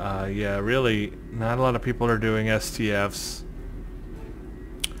really, yeah, really, not a lot of people are doing STFs.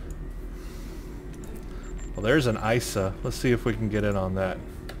 Well, there's an ISA. Let's see if we can get in on that.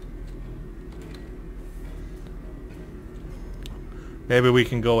 Maybe we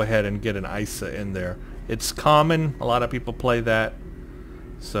can go ahead and get an ISA in there. It's common. A lot of people play that.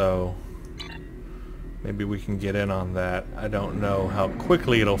 So maybe we can get in on that. I don't know how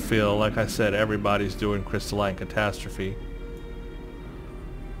quickly it'll feel. Like I said, everybody's doing crystalline catastrophe.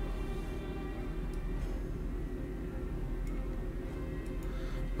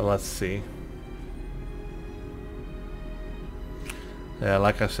 But let's see. Yeah,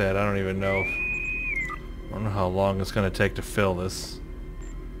 like I said, I don't even know. I don't know how long it's going to take to fill this.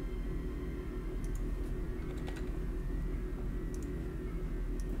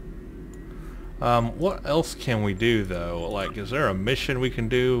 What else can we do though? Like, is there a mission we can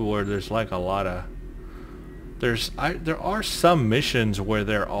do where there's like a lot of... there are some missions where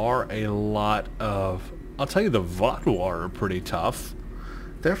there are a lot of... I'll tell you, the Vaadwaur are pretty tough.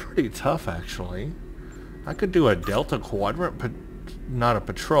 They're pretty tough actually. I could do a Delta Quadrant, not a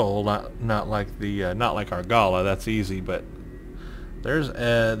patrol, not like the not like Argala. That's easy, but there's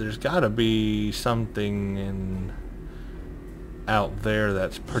got to be something out there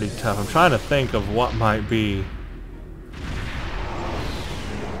that's pretty tough. I'm trying to think of what might be.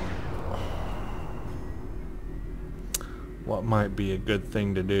 What might be a good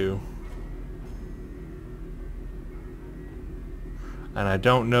thing to do. And I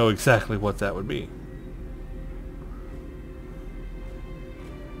don't know exactly what that would be.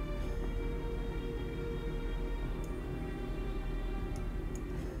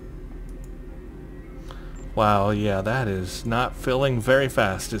 Wow, yeah, that is not filling very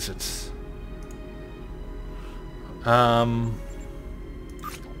fast, is it?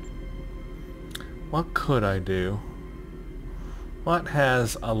 What could I do? What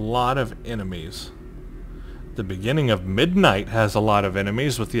has a lot of enemies? The beginning of Midnight has a lot of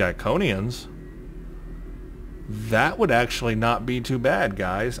enemies with the Iconians. That would actually not be too bad,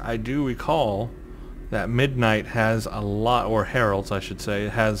 guys. I do recall that Midnight has a lot, or Heralds, I should say,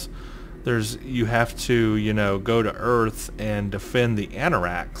 it has, you have to, you know, go to Earth and defend the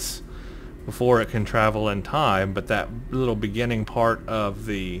Anoraks before it can travel in time, but that little beginning part of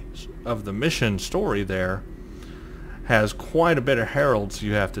the mission story there has quite a bit of Heralds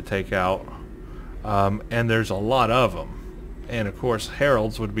you have to take out, and there's a lot of them. And of course,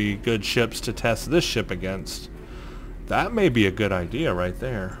 Heralds would be good ships to test this ship against. That may be a good idea right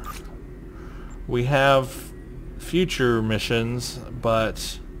there. We have future missions,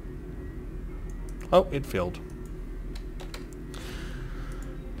 but... oh, it failed.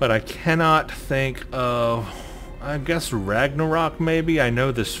 But I cannot think of... I guess Ragnarok maybe? I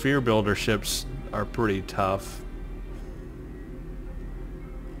know the Sphere Builder ships are pretty tough.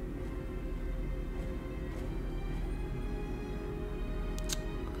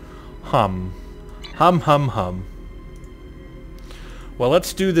 Hum. Hum, hum, hum. Well,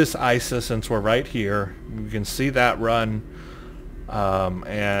 let's do this ISA since we're right here. You can see that run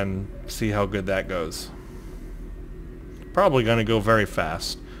and see how good that goes. Probably going to go very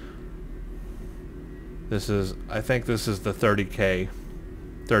fast. This is, I think this is the 30K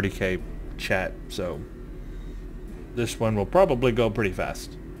chat, so this one will probably go pretty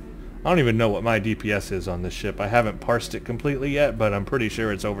fast. I don't even know what my DPS is on this ship. I haven't parsed it completely yet, but I'm pretty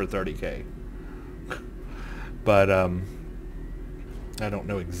sure it's over 30K. But I don't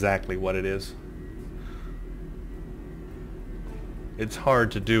know exactly what it is. It's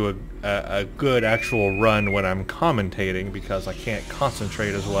hard to do a good actual run when I'm commentating because I can't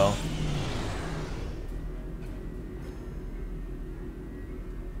concentrate as well.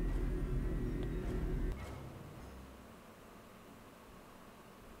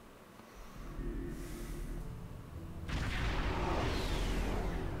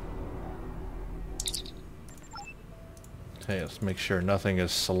 Okay, let's make sure nothing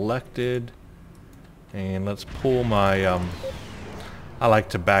is selected. And let's pull my, I like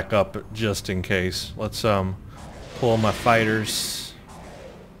to back up just in case. Let's pull my fighters.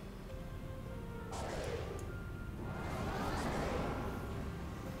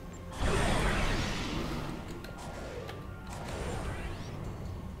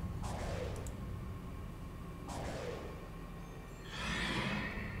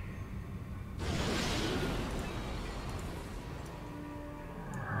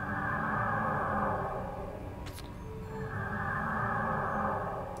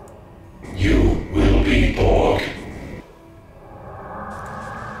 You will be Borg.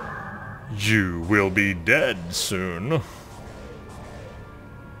 You will be dead soon.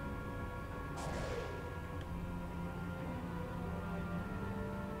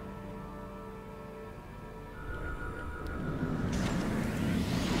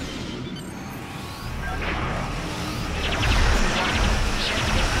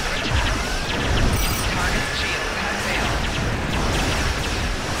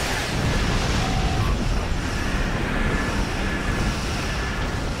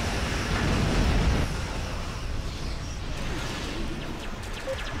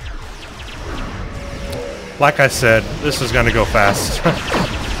 Like I said, this is going to go fast. Rear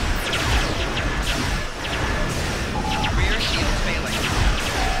shield failing.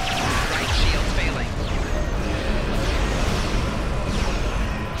 Right shield failing.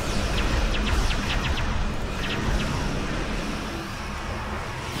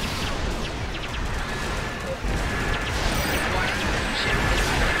 Ship is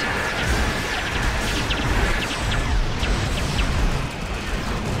under attack.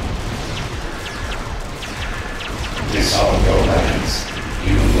 Disarm your weapons.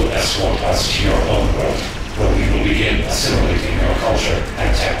 You will escort us to your own world, where we will begin assimilating your culture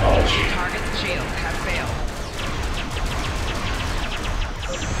and technology. Target's shield has failed.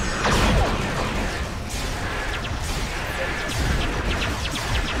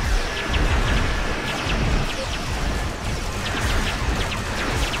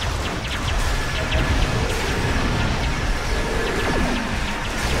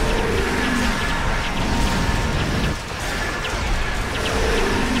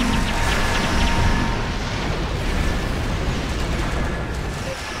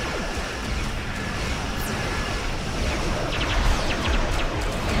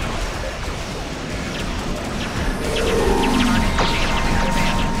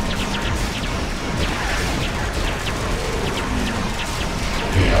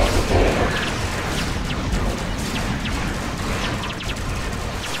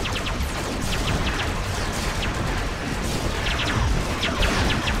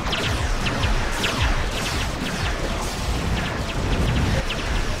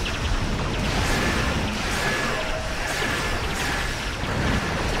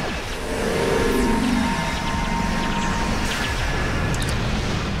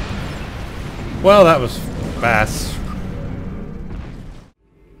 Well, that was fast.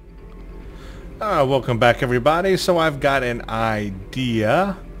 Welcome back, everybody. So I've got an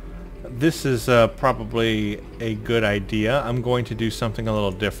idea. This is probably a good idea. I'm going to do something a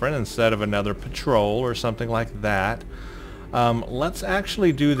little different. Instead of another patrol or something like that, let's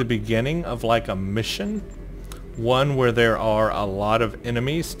actually do the beginning of like a mission. One where there are a lot of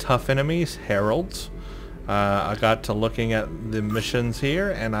enemies, tough enemies, heralds. I got to looking at the missions here,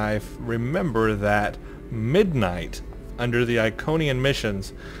 and I remember that Midnight, under the Iconian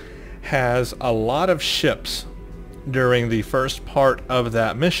missions, has a lot of ships during the first part of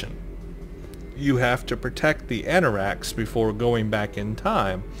that mission. You have to protect the Anoraks before going back in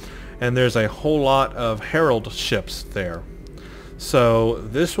time, and there's a whole lot of herald ships there. So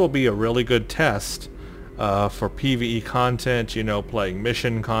this will be a really good test for PvE content, you know, playing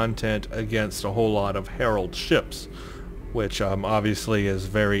mission content against a whole lot of herald ships, which obviously is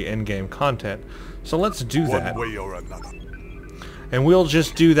very in-game content. So let's do that. One way or another. And we'll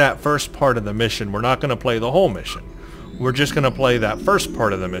just do that first part of the mission. We're not going to play the whole mission. We're just going to play that first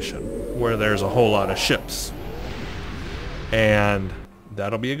part of the mission where there's a whole lot of ships. And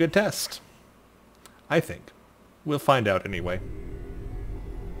that'll be a good test, I think. We'll find out anyway.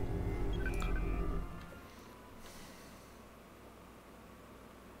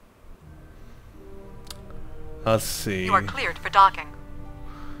 Let's see. You are cleared for docking.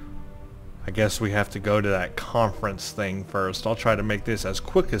 I guess we have to go to that conference thing first. I'll try to make this as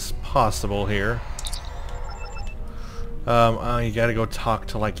quick as possible here. You gotta go talk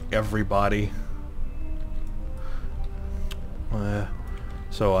to like everybody.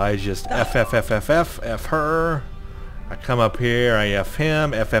 So I just F her. I come up here, I F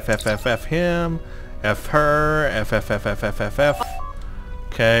him, F him, F her, F.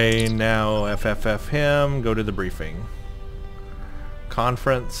 Okay, now F him, go to the briefing.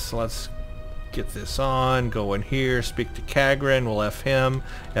 Conference, let's get this on, go in here, speak to Kagrin, we'll F him,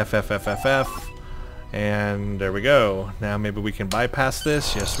 F. And there we go. Now maybe we can bypass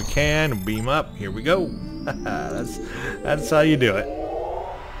this. Yes, we can. Beam up. Here we go. that's how you do it.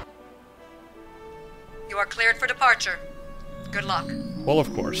 You are cleared for departure. Good luck. Well,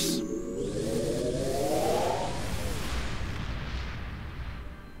 of course.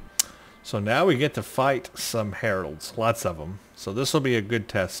 So now we get to fight some heralds. Lots of them. So this will be a good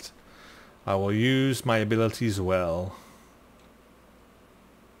test. I will use my abilities well.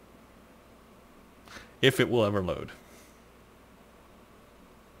 If it will ever load.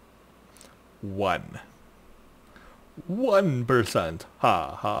 1%.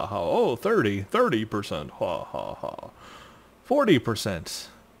 Ha ha ha. Oh, 30%. Ha ha ha. 40%.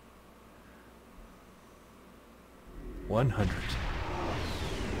 100.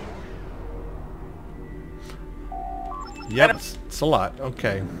 Yep, it's a lot.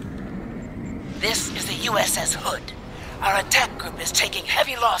 Okay. This is the USS Hood. Our attack group is taking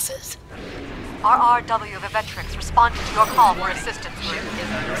heavy losses. RRW Vivetrix responded to your call for assistance.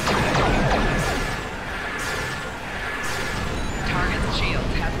 Target's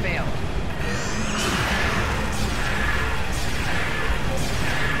shields have failed.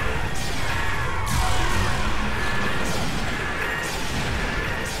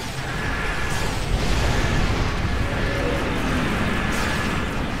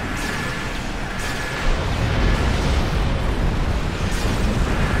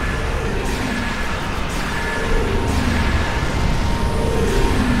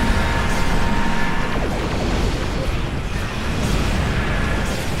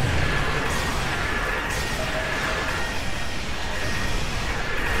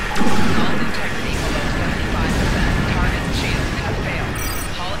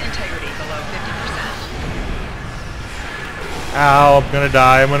 Ow, I'm gonna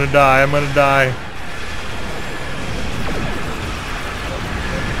die, I'm gonna die, I'm gonna die.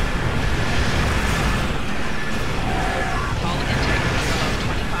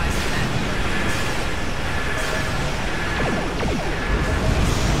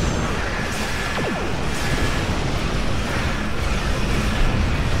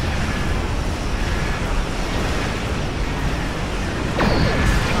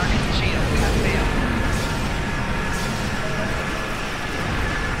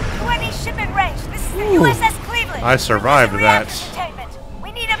 I survived that.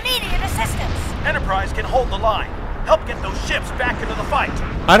 We need immediate assistance. Enterprise can hold the line. Help get those ships back into the fight.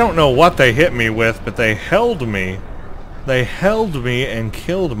 I don't know what they hit me with, but they held me. They held me and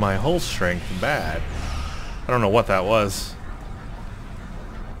killed my hull strength bad. I don't know what that was.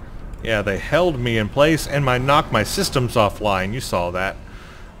 Yeah, they held me in place and knocked my systems offline. You saw that.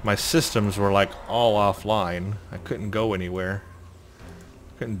 My systems were like all offline. I couldn't go anywhere.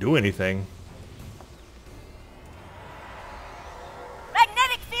 Couldn't do anything.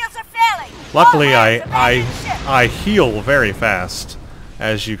 Luckily, I heal very fast,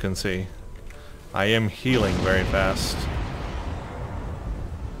 as you can see. I am healing very fast.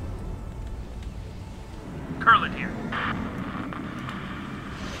 Curlin here.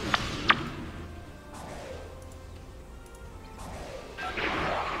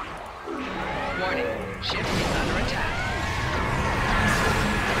 Warning. Ship is under attack.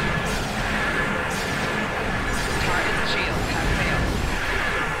 Target shields have failed.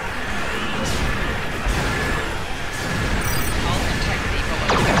 Hull integrity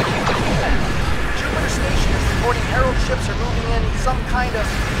below 75%. Jupiter Station is reporting Herald ships are moving in some kind of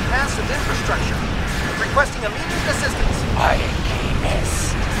massive infrastructure, requesting immediate assistance.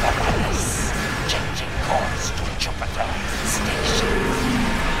 IKS Avalanche, changing course to Jupiter Station.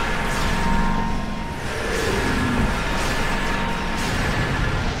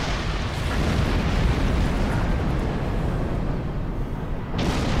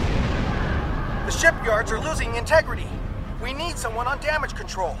 The shipyards are losing integrity. We need someone on damage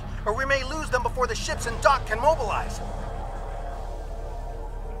control, or we may lose them before the ships in dock can mobilize.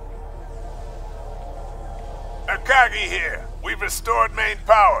 Akagi here. We've restored main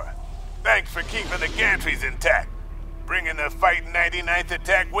power. Thanks for keeping the gantries intact. Bringing the Fighting 99th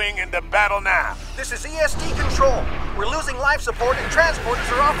Attack Wing into battle now. This is ESD control. We're losing life support and transporters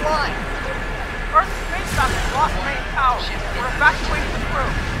are offline. Earth space dock has lost main power. We're evacuating the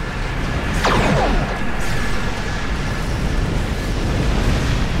crew.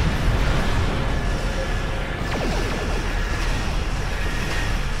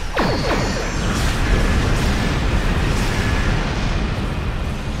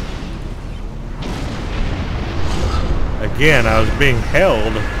 Again, I was being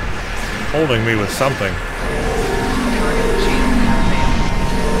held, holding me with something.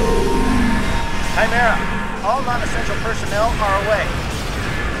 Chimera, all non-essential personnel are away.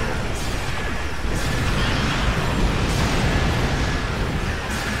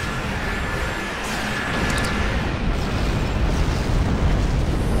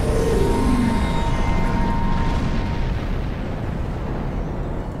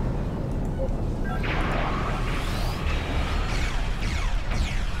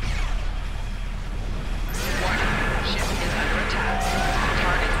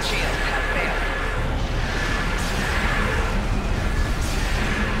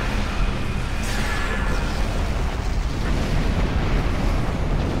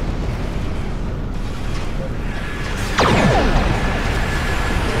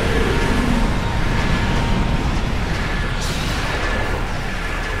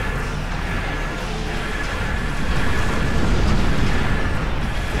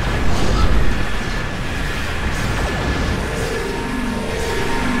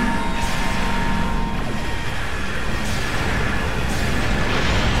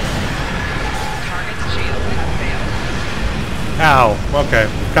 Ow. Okay.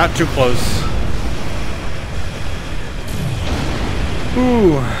 Got too close.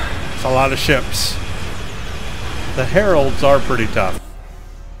 Ooh. It's a lot of ships. The Heralds are pretty tough.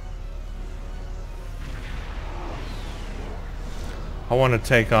 I want to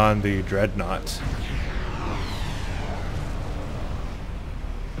take on the Dreadnought.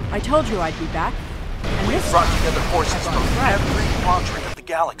 I told you I'd be back. And We've this brought time, together forces I from got it right. every quadrant of the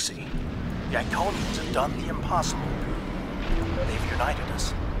galaxy. The Iconians have done the impossible. They've united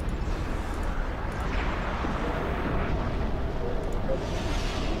us.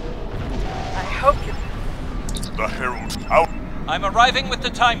 I hope you... The Herald's out. I'm arriving with the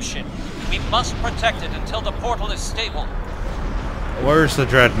time ship. We must protect it until the portal is stable. Where's the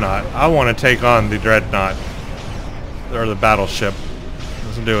Dreadnought? I want to take on the Dreadnought. Or the battleship.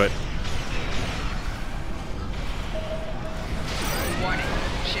 Let's do it. Warning.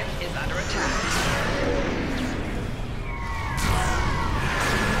 Ship is under attack.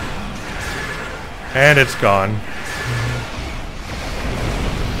 And it's gone.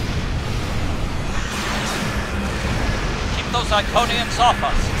 Keep those Iconians off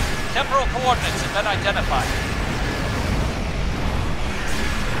us. Temporal coordinates have been identified.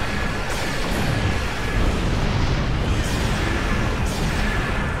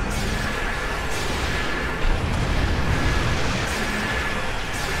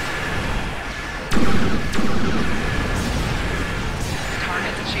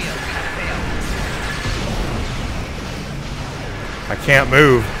 Target shields have failed. I can't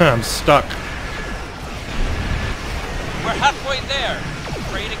move. I'm stuck. We're halfway there,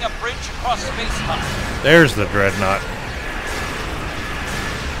 creating a bridge across space-time. There's the Dreadnought.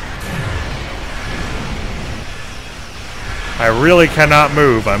 I really cannot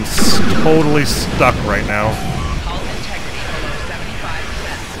move. I'm totally stuck right now. Hull integrity below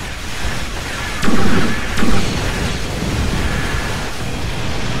 75%.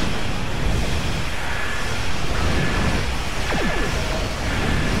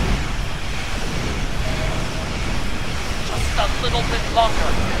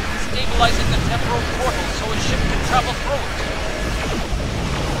 travel through it.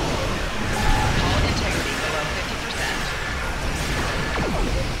 Hull integrity below 50%.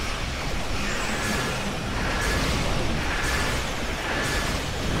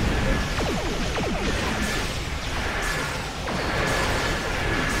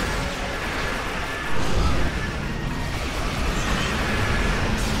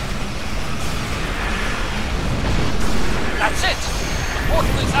 That's it! The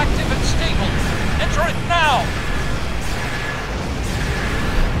portal is active and stable. Enter it now!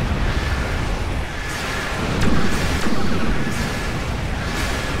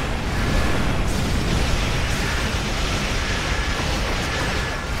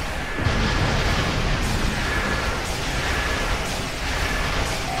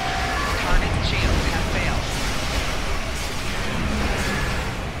 Target's shields have failed.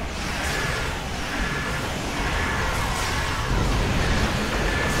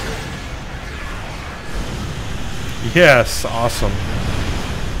 Yes, awesome.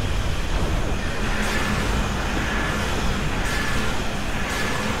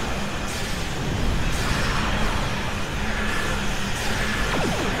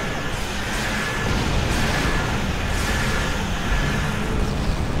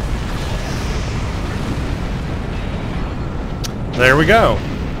 There we go.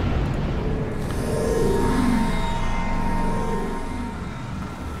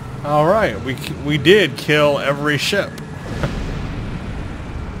 All right, we did kill every ship.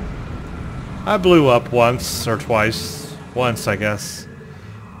 I blew up once or twice, once I guess,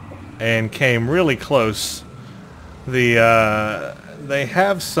 and came really close. They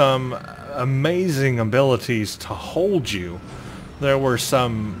have some amazing abilities to hold you. There were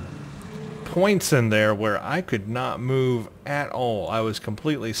some points in there where I could not move at all. I was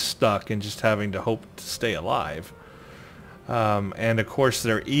completely stuck and just having to hope to stay alive. And of course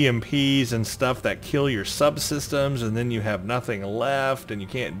there are EMPs and stuff that kill your subsystems, and then you have nothing left and you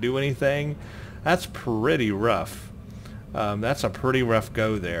can't do anything. That's pretty rough. That's a pretty rough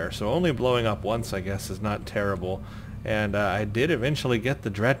go there. So only blowing up once, I guess, is not terrible. And I did eventually get the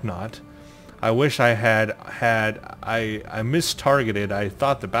Dreadnought. I wish I I mistargeted. I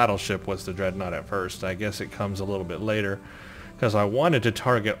thought the battleship was the Dreadnought at first. I guess it comes a little bit later, because I wanted to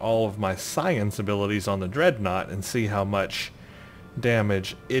target all of my science abilities on the Dreadnought and see how much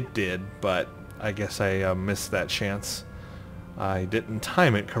damage it did, but I guess I missed that chance. I didn't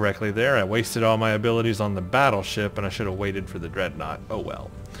time it correctly there. I wasted all my abilities on the battleship, and I should have waited for the Dreadnought. Oh well.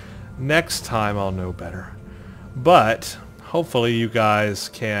 Next time I'll know better. But hopefully you guys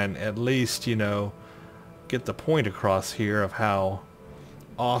can at least, you know, get the point across here of how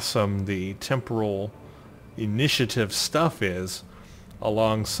awesome the Temporal initiative stuff is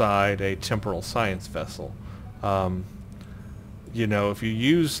alongside a temporal science vessel. You know, if you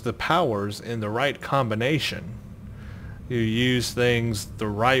use the powers in the right combination, you use things the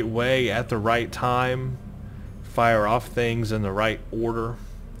right way at the right time, fire off things in the right order,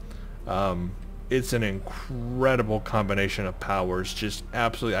 it's an incredible combination of powers. Just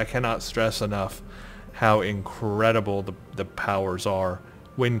absolutely, I cannot stress enough how incredible the powers are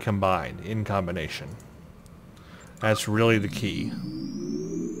when combined, in combination. That's really the key.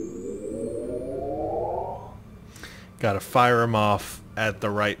 Gotta fire them off at the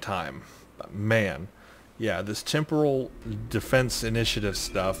right time. But man, yeah, this temporal defense initiative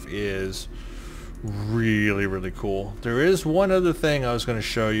stuff is really, really cool. There is one other thing I was going to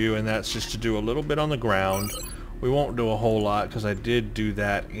show you, and that's just to do a little bit on the ground. We won't do a whole lot because I did do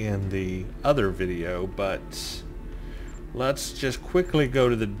that in the other video, but let's just quickly go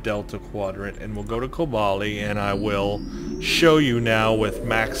to the Delta Quadrant, and we'll go to Kobali, and I will show you now with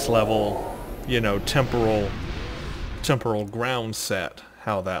max level, you know, temporal ground set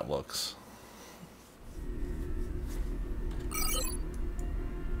how that looks.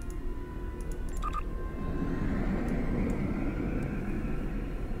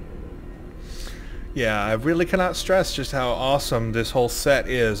 Yeah, I really cannot stress just how awesome this whole set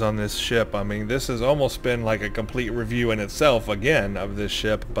is on this ship. I mean, this has almost been like a complete review in itself, again, of this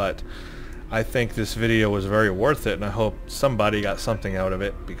ship, but I think this video was very worth it, and I hope somebody got something out of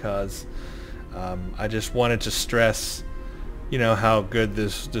it, because I just wanted to stress, you know, how good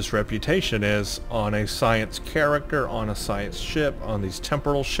this reputation is on a science character, on a science ship, on these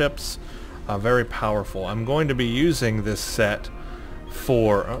temporal ships. Very powerful. I'm going to be using this set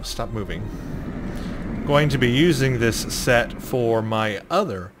for... Oh, stop moving. Going to be using this set for my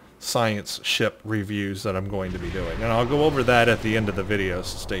other science ship reviews that I'm going to be doing, and I'll go over that at the end of the video,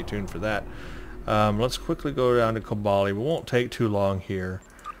 so stay tuned for that. Let's quickly go down to Kobali. We won't take too long here.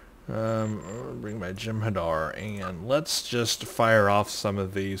 I'll bring my Jem'Hadar, and let's just fire off some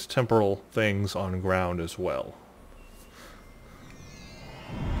of these temporal things on ground as well.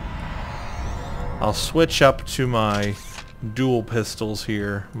 I'll switch up to my dual pistols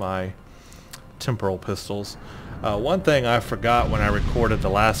here, my temporal pistols. One thing I forgot when I recorded the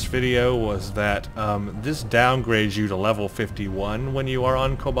last video was that this downgrades you to level 51 when you are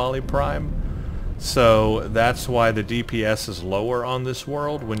on Kobali Prime. So that's why the DPS is lower on this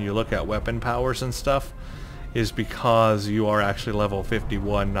world when you look at weapon powers and stuff, is because you are actually level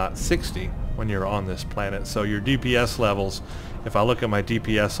 51, not 60 when you're on this planet. So your DPS levels, if I look at my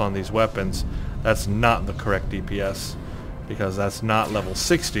DPS on these weapons, that's not the correct DPS, because that's not level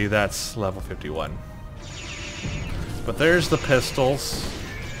 60, that's level 51. But there's the pistols.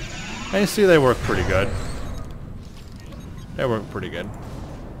 And you see they work pretty good. They work pretty good.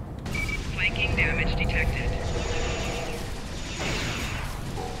 Flanking damage detected.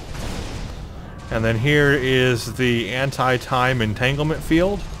 And then here is the anti-time entanglement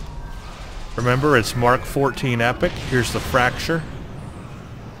field. Remember, it's Mark XIV Epic. Here's the fracture.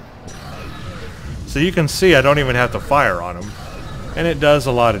 So you can see I don't even have to fire on him. And it does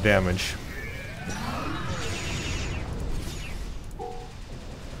a lot of damage.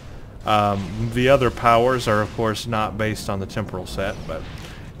 The other powers are of course not based on the temporal set, but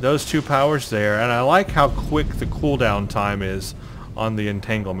those two powers there, and I like how quick the cooldown time is on the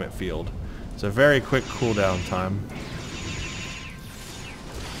entanglement field. It's a very quick cooldown time.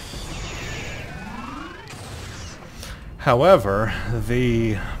 However,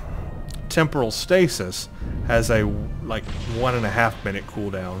 the temporal stasis has a like 1.5 minute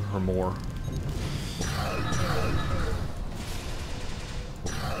cooldown or more.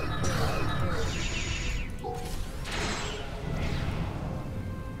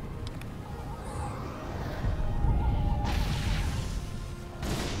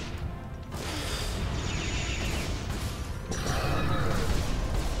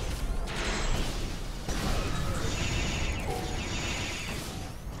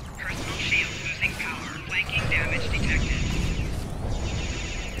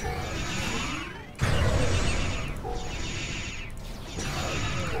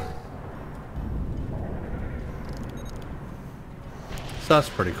 That's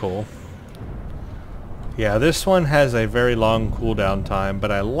pretty cool. Yeah, this one has a very long cooldown time,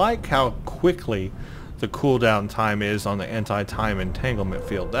 but I like how quickly the cooldown time is on the anti-time entanglement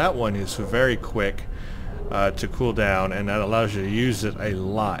field. That one is very quick to cool down, and that allows you to use it a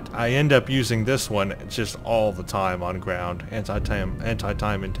lot. I end up using this one just all the time on ground, anti-time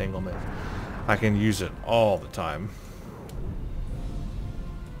entanglement. I can use it all the time.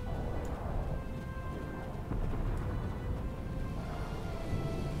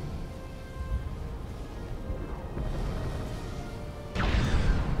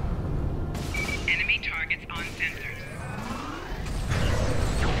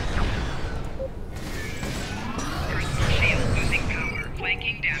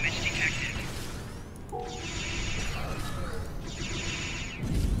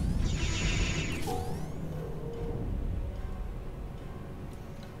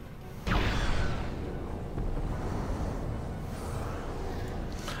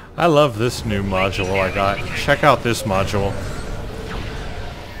 I love this new module I got. Check out this module.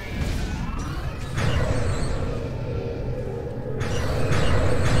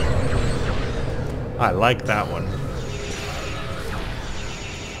 I like that one.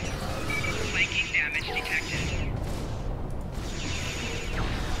 Flanking damage detected.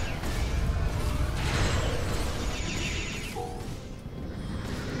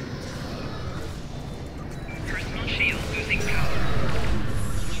 Personal shield losing power.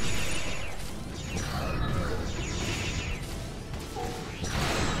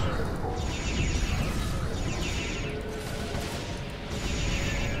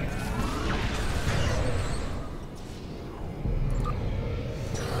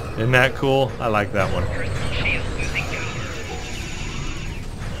 Isn't that cool? I like that one. Shield losing power.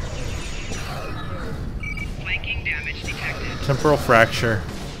 Flanking damage detected. Temporal fracture.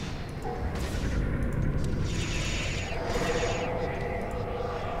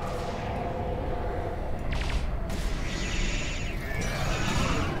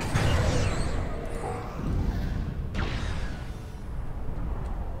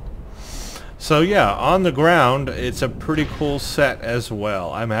 So yeah, on the ground, it's a pretty cool set as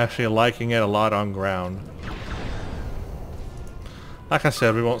well. I'm actually liking it a lot on ground. Like I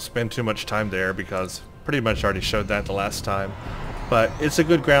said, we won't spend too much time there because pretty much already showed that the last time. But it's a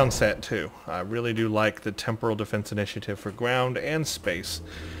good ground set too. I really do like the Temporal Defense Initiative for ground and space.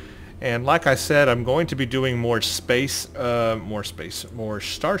 And like I said, I'm going to be doing more Starship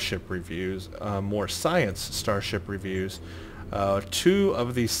reviews, more science Starship reviews. Two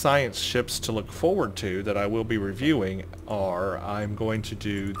of the science ships to look forward to that I will be reviewing are, I'm going to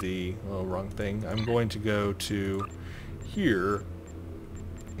do the, oh, wrong thing. I'm going to go to here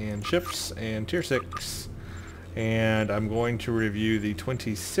and ships and tier 6, and I'm going to review the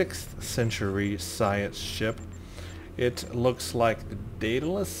 26th century science ship. It looks like the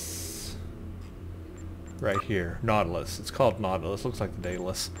Daedalus right here. Nautilus. It's called Nautilus. Looks like the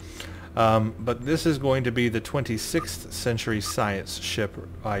Daedalus. But this is going to be the 26th century science ship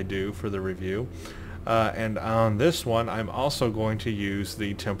I do for the review. And on this one, I'm also going to use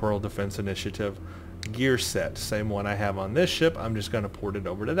the Temporal Defense Initiative gear set. Same one I have on this ship, I'm just going to port it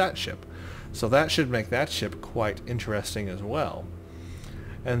over to that ship. So that should make that ship quite interesting as well.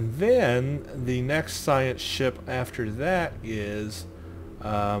 And then the next science ship after that is...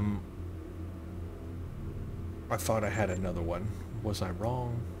 I thought I had another one. Was I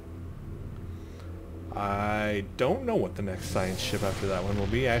wrong? I don't know what the next science ship after that one will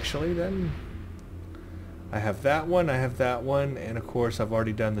be, actually. Then I have that one, and of course I've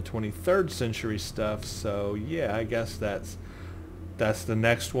already done the 23rd century stuff, so yeah, I guess that's the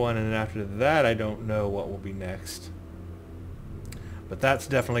next one, and after that I don't know what will be next. But that's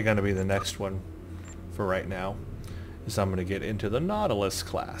definitely going to be the next one for right now, is I'm going to get into the Nautilus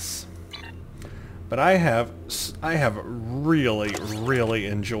class. But I have really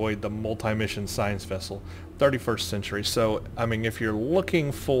enjoyed the multi-mission science vessel, 31st century. So, I mean, if you're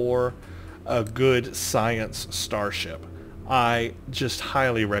looking for a good science starship, I just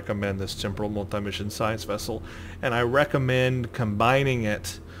highly recommend this Temporal multi-mission science vessel, and I recommend combining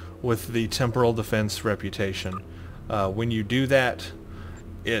it with the Temporal Defense reputation. When you do that,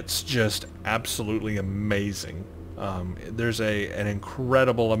 it's just absolutely amazing. There's an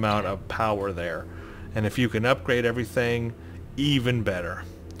incredible amount of power there. And if you can upgrade everything, even better.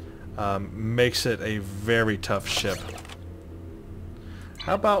 Makes it a very tough ship.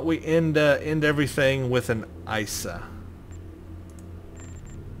 How about we end everything with an ISA?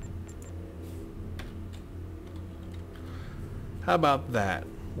 How about that?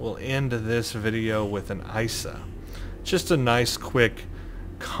 We'll end this video with an ISA. Just a nice, quick,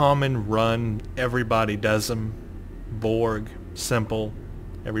 common run. Everybody does them. Borg, simple.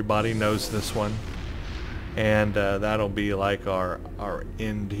 Everybody knows this one. And that'll be like our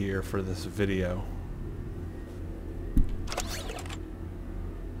end here for this video.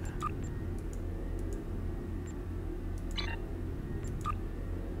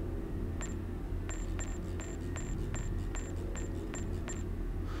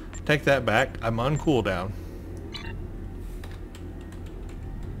 Take that back. I'm on cooldown.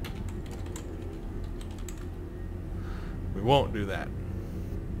 We won't do that.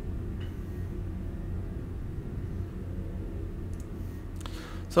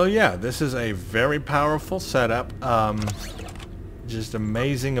 So yeah, this is a very powerful setup. Just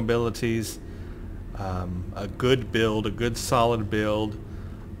amazing abilities. A good build, a good solid build.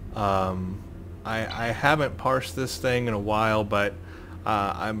 I haven't parsed this thing in a while, but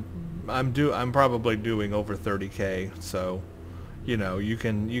I'm probably doing over 30k. So, you know, you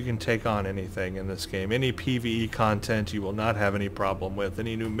can take on anything in this game. Any PvE content you will not have any problem with.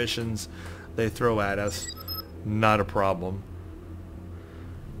 Any new missions they throw at us, not a problem.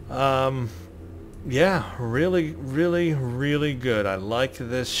 Yeah, really good. I like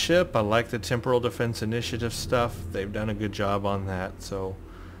this ship. I like the Temporal Defense Initiative stuff. They've done a good job on that. So,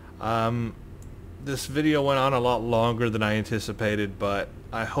 this video went on a lot longer than I anticipated, but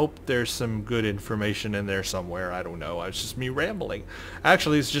I hope there's some good information in there somewhere. I don't know. It's just me rambling.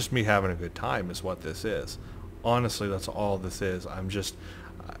 Actually, it's just me having a good time is what this is. Honestly, that's all this is. I'm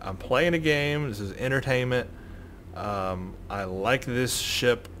playing a game. This is entertainment. I like this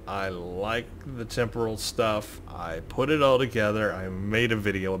ship. I like the temporal stuff. I put it all together. I made a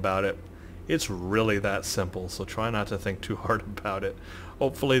video about it. It's really that simple, so try not to think too hard about it.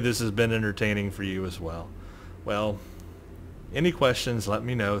 Hopefully this has been entertaining for you as well. Well, any questions, let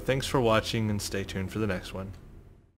me know. Thanks for watching, and stay tuned for the next one.